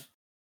enough.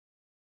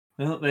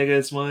 Well, there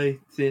goes my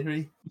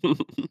theory.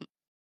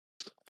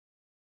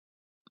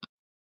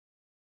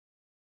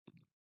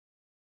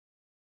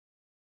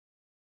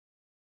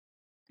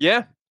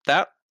 Yeah,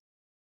 that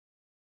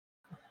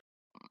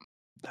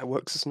that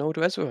works as an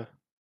older Ezra.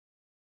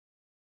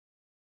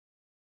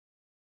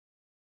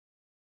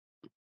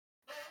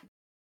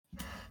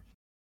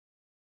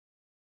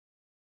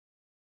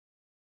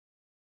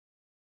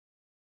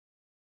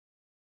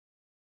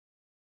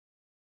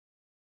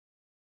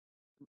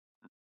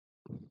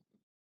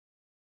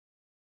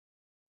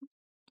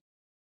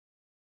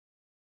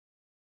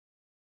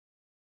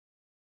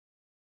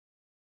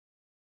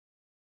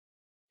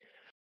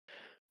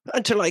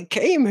 Until I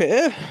came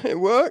here, it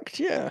worked.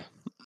 Yeah.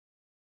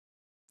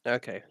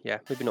 Okay. Yeah.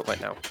 Maybe not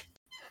right now.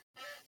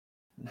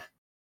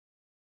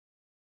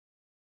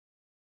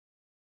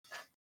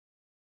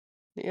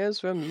 The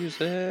Ezra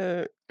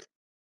music.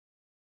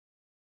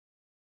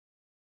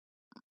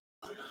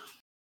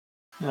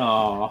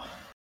 Oh.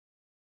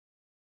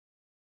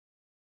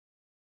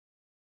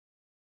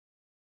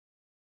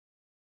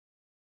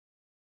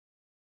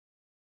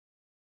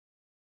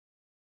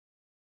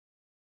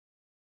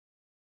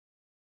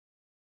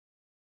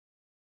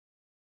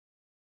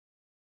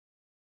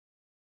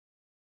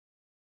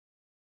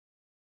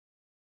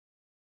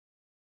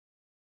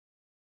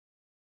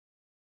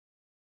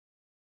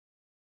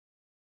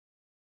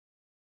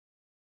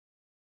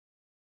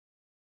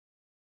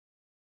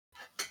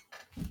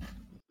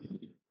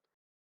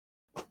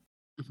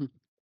 Mhm.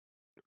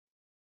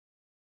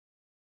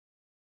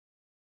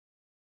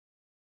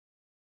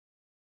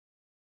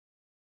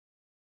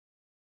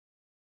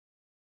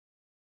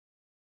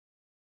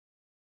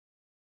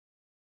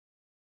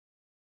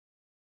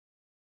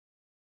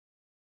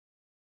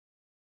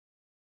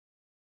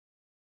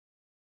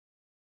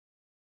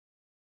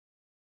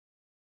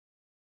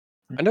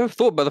 I never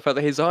thought about the fact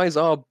that his eyes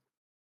are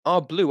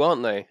blue,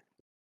 aren't they?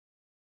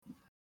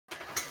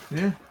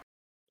 Yeah.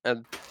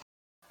 And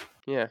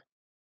yeah,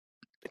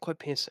 they're quite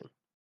piercing.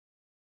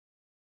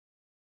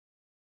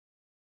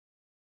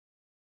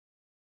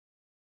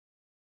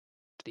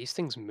 Do these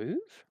things move?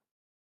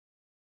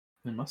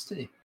 It must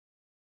be.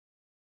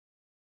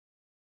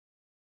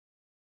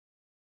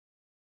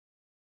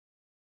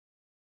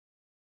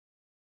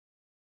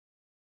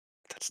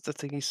 That's the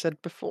thing he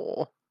said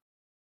before.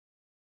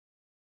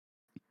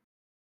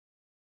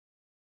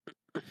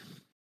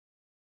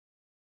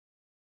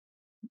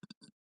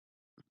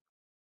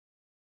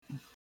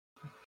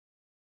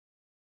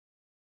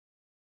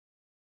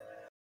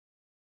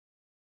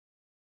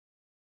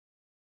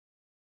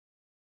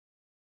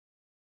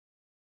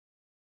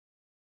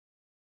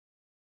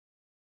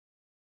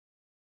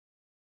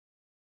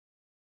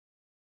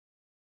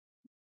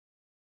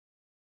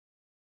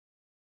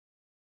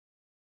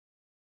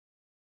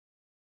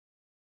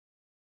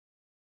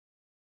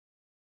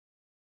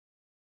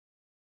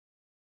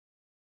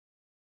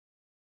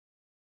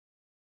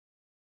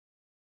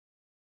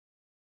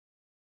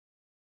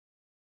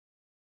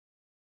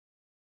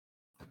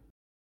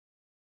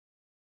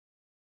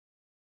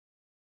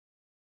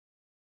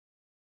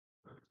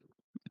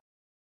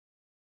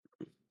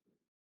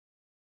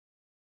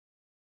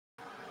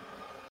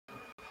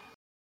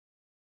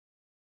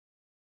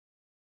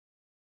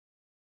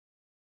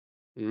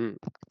 Mm.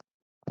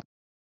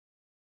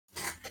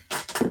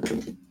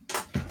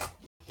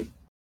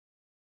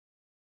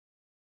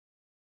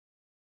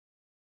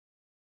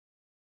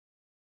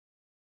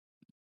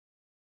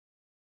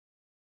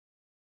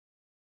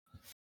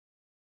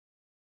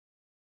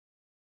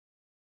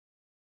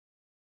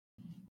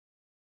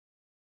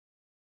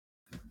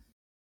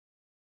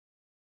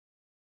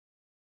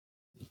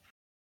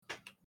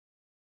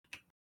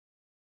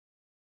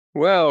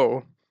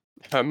 Well,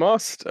 her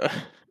master.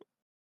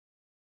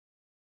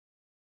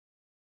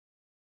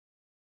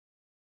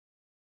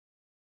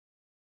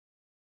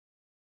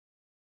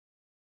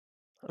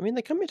 I mean,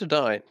 they come here to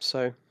die,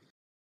 so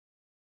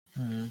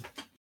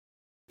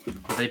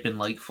But they've been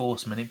like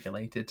force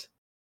manipulated.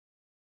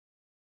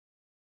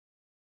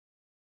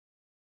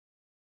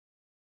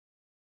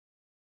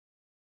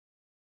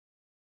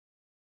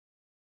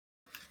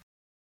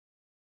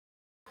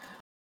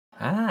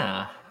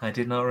 Ah, I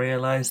did not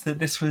realise that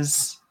this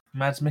was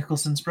Mads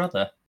Mikkelsen's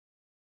brother.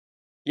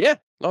 yeah,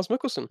 Lars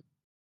Mikkelsen.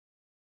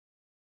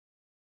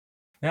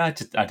 Yeah,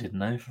 I didn't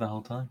know for the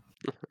whole time.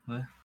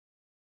 Yeah.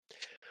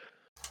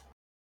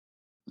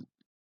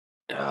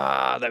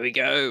 Ah, there we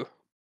go.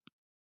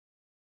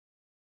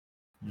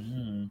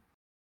 There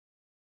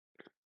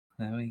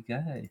we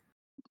go.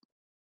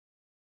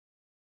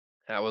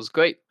 That was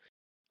great.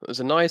 It was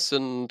a nice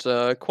and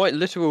quite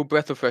literal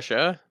breath of fresh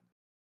air.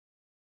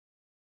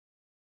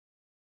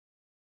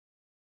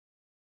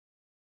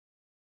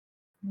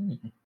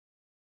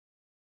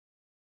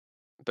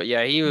 But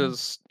yeah, he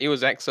was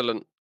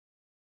excellent.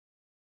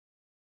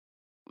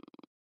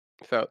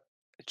 Felt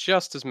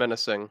just as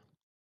menacing.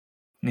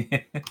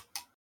 That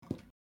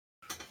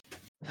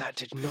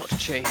did not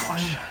change.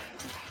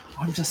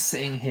 I'm just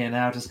sitting here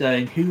now, just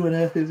going, "Who on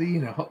earth is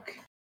Enoch?"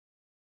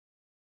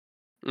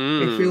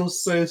 It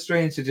feels so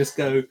strange to just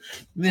go,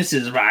 "This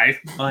is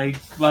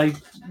my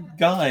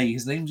guy.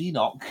 His name's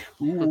Enoch."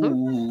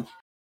 Ooh.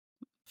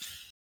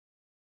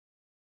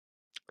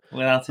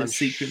 Without it I'm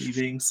secretly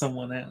being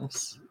someone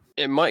else.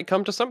 It might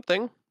come to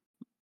something.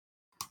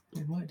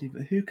 It might do,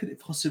 but who could it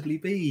possibly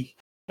be?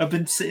 I've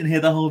been sitting here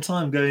the whole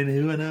time going,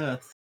 "Who on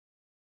earth?"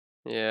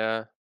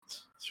 Yeah.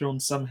 Thrawn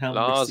somehow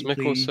Lars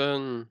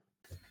Mikkelsen.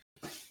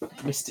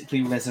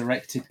 mystically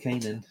resurrected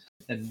Kanan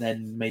and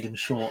then made him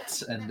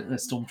short and a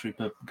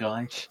stormtrooper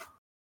guy.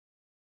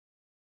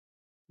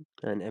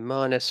 And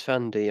Emanis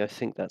Fandi, I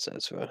think that's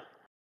Ezra.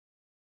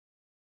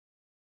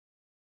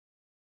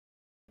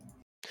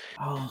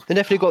 Oh, They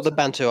definitely got God. the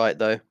banter right,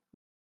 though.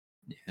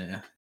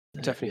 Yeah.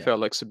 Definitely Yeah. felt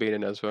like Sabine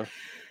and Ezra.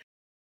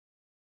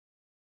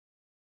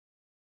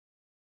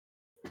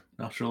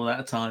 After all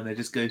that time, they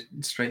just go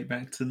straight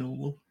back to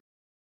normal.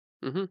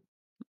 Hmm.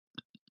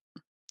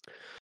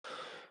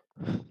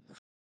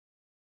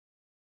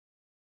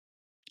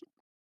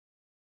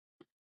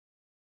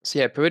 So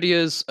yeah,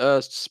 Peridia's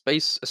a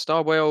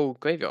star whale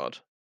graveyard.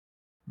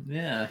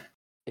 Yeah.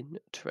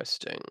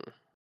 Interesting.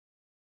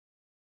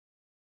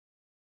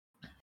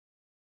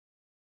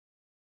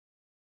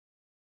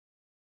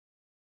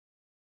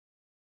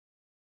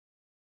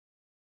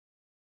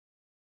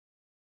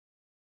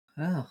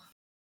 Oh.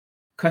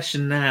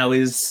 Question now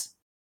is,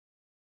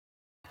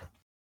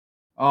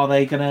 are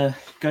they gonna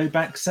go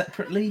back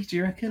separately, do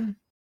you reckon?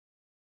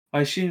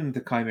 I assume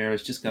the Chimera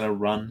is just gonna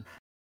run.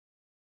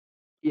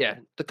 Yeah,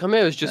 the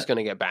Chimera's Uh, just going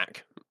to get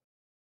back.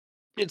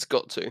 It's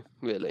got to,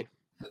 really.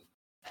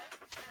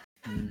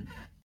 hmm.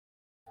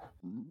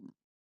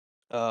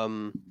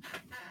 Um,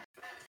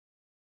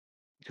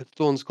 because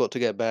Thorne's got to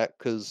get back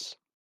because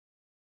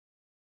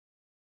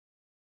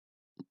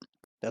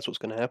that's what's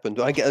going to happen.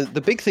 I get the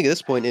big thing at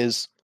this point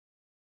is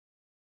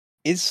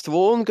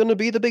Thrawn going to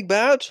be the big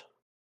bad,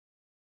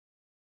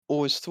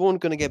 or is Thrawn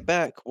going to get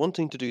back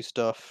wanting to do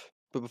stuff,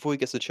 but before he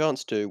gets a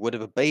chance to,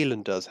 whatever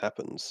Balin does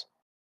happens?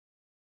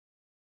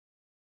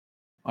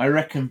 I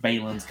reckon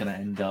Balin's gonna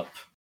end up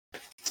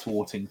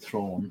thwarting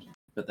Thrawn,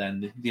 but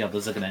then the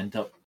others are gonna end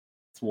up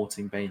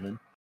thwarting Balin.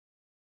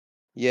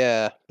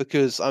 Yeah,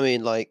 because I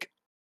mean, like,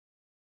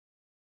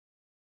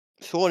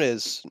 Thrawn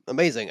is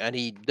amazing and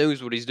he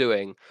knows what he's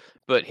doing,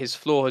 but his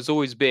flaw has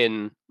always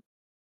been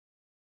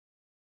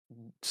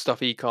stuff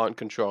he can't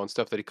control and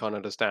stuff that he can't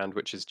understand,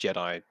 which is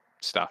Jedi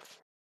stuff.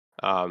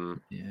 Yeah.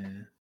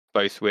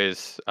 Both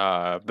with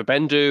the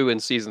Bendu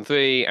in season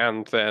 3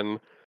 and then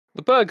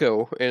the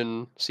Burgle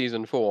in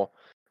season 4.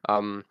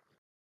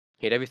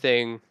 He had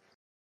everything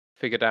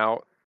figured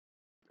out,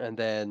 and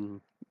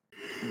then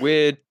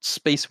weird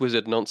space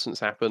wizard nonsense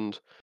happened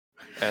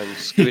and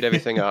screwed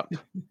everything up.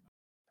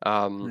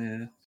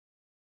 Yeah.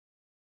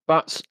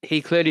 But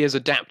he clearly has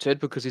adapted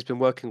because he's been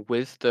working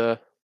with the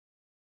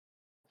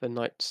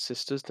Night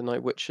Sisters, the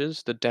Night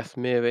Witches, the Death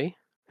Miri,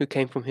 who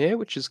came from here,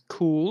 which is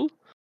cool.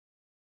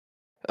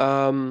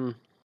 But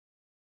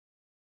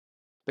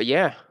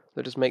yeah,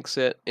 that just makes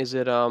it. Is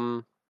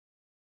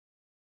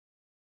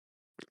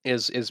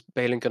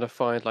Balin gonna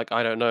find, like,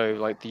 I don't know,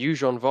 like the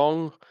Yuuzhan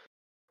Vong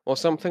or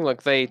something?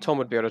 Like Tom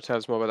would be able to tell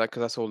us more about that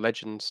because that's all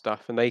legend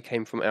stuff, and they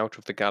came from out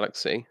of the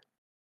galaxy,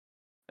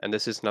 and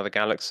this is another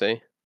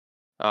galaxy.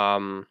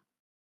 Um,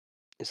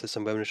 is there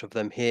some remnant of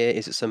them here?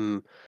 Is it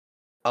some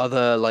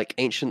other like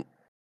ancient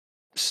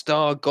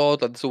star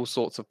god? Like, there's all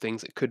sorts of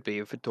things it could be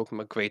if we're talking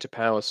about greater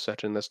powers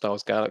set in the Star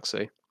Wars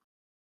galaxy.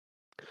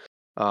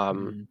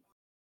 Um,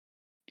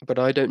 Mm. but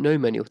I don't know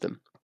many of them.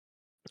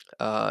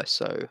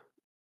 So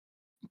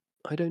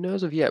I don't know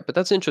as of yet. But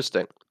that's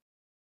interesting.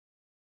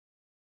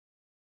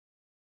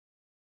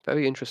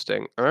 Very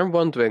interesting. I'm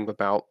wondering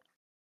about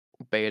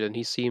Balin.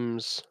 He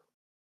seems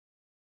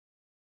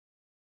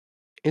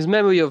his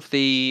memory of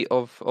the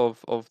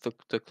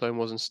Clone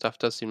Wars and stuff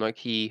does seem like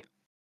he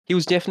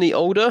was definitely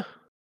older.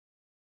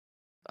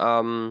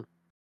 Um,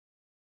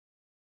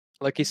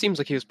 like he seems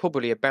like he was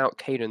probably about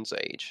Kanan's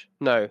age.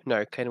 No,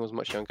 Kanan was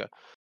much younger.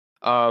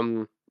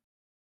 Um,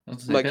 I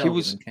was gonna say a like bit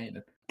older than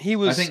Kanan. he I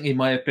was think he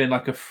might have been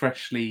like a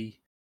freshly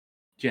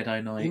Jedi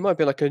he Knight. might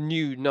be like a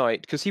new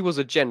knight because he was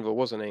a general,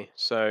 wasn't he?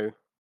 So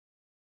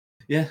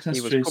Yeah, he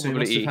that's was true. So he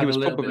must have he had a was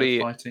little bit of probably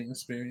fighting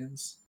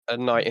experience. a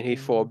knight and he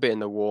fought a beforehand. bit in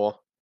the war,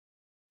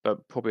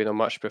 but probably not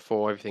much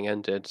before everything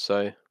ended.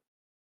 So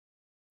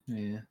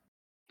Yeah.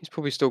 he's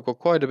probably still got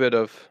quite a bit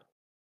of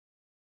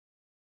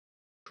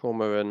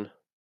trauma and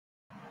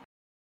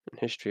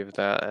history of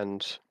that,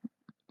 and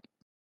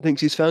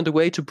thinks he's found a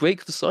way to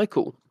break the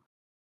cycle,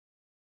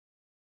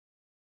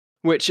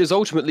 which is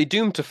ultimately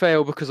doomed to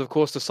fail because, of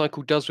course, the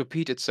cycle does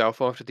repeat itself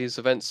after these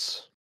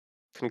events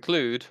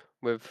conclude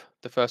with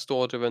the First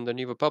Order and the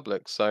New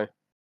Republic. So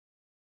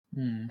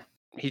Hmm.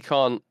 he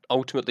can't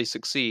ultimately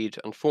succeed,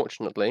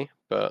 unfortunately,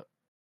 but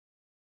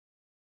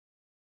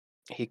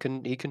he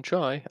can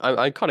try.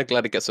 I'm kind of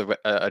glad it gets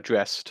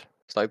addressed.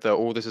 It's like the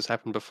all this has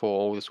happened before,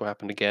 all this will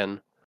happen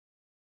again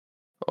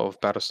of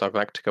Battlestar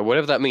Galactica,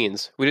 whatever that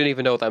means. We don't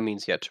even know what that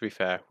means yet. To be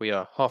fair, we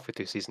are halfway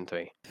through season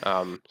 3.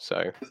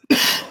 So,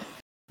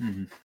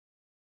 Hmm.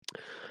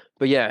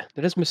 but yeah,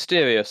 it is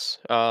mysterious.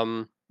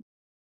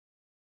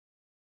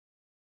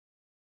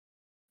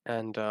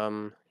 And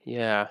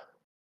yeah,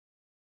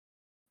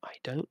 I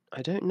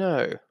don't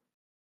know,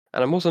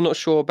 and I'm also not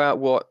sure about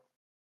what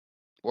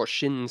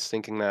Shin's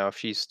thinking now. If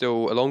she's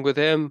still along with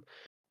him,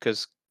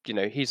 because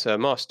he's her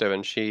master,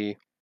 and she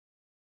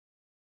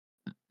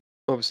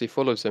obviously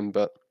follows him,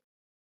 but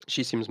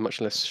she seems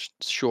much less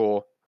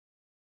sure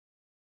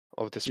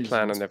of this She just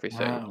plan wants and everything.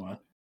 power.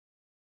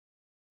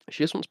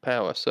 She just wants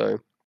power, so.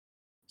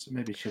 So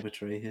maybe she'll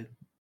betray him.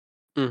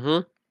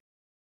 Mm-hmm.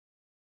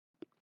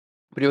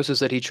 But he also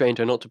said he trained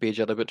her not to be a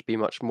Jedi, but to be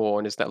much more.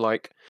 And is that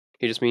like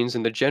he just means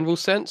in the general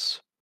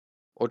sense,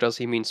 Or does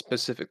he mean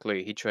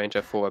specifically he trained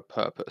her for a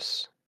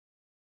purpose?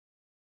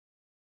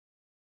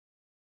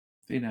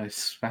 Who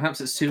knows?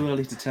 Perhaps it's too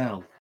early to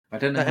tell. I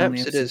don't know how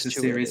many Perhaps it episodes is this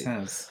too series early.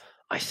 has.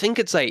 I think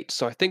it's 8,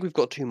 so I think we've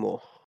got 2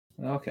 more.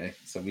 Okay,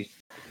 so we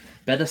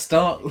better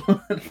start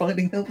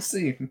finding out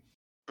soon.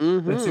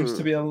 There seems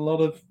to be a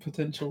lot of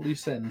potential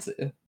loose ends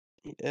here.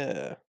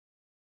 Yeah.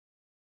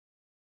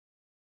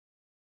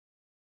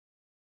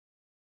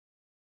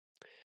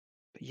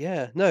 But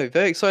yeah, no,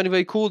 very exciting,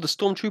 very cool. The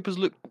stormtroopers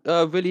look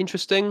really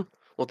interesting,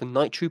 or the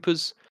night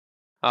troopers.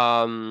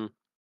 Again,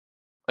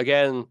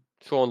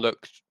 Thrawn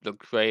looked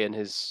great, and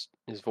his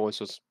voice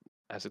was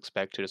as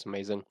expected. It's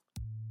amazing.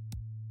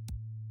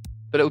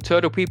 The little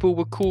turtle people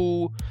were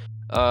cool.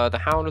 The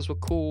howlers were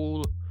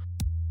cool.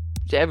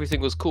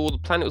 Everything was cool. The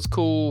planet was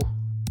cool.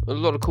 A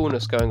lot of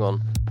coolness going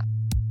on,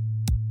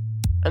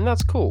 and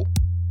that's cool.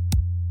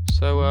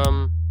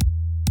 So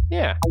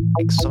yeah,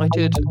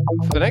 excited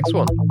for the next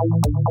one.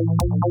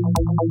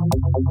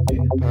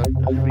 Yeah, But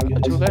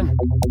until then,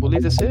 we'll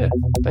leave this here.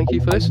 Thank you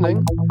for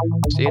listening.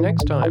 See you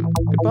next time.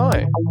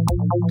 Goodbye.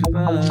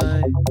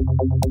 goodbye.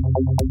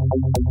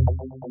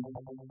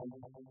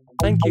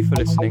 Thank you for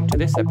listening to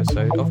this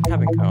episode of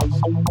Cabincast.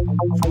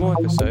 For more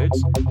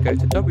episodes, go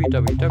to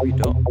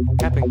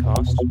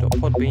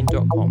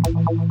www.cabincast.podbean.com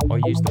or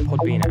use the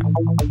Podbean app.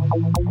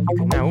 You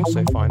can now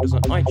also find us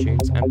on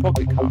iTunes and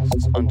Pocket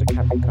Casts under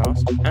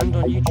Cabincast and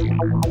on YouTube.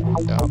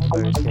 The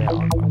uploads here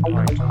are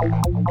quite behind.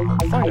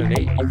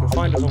 Finally, you can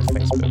find us on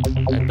Facebook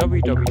at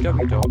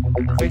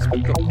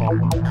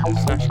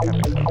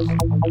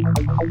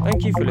www.facebook.com/Cabincast.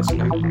 Thank you for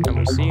listening, and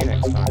we'll see you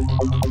next time.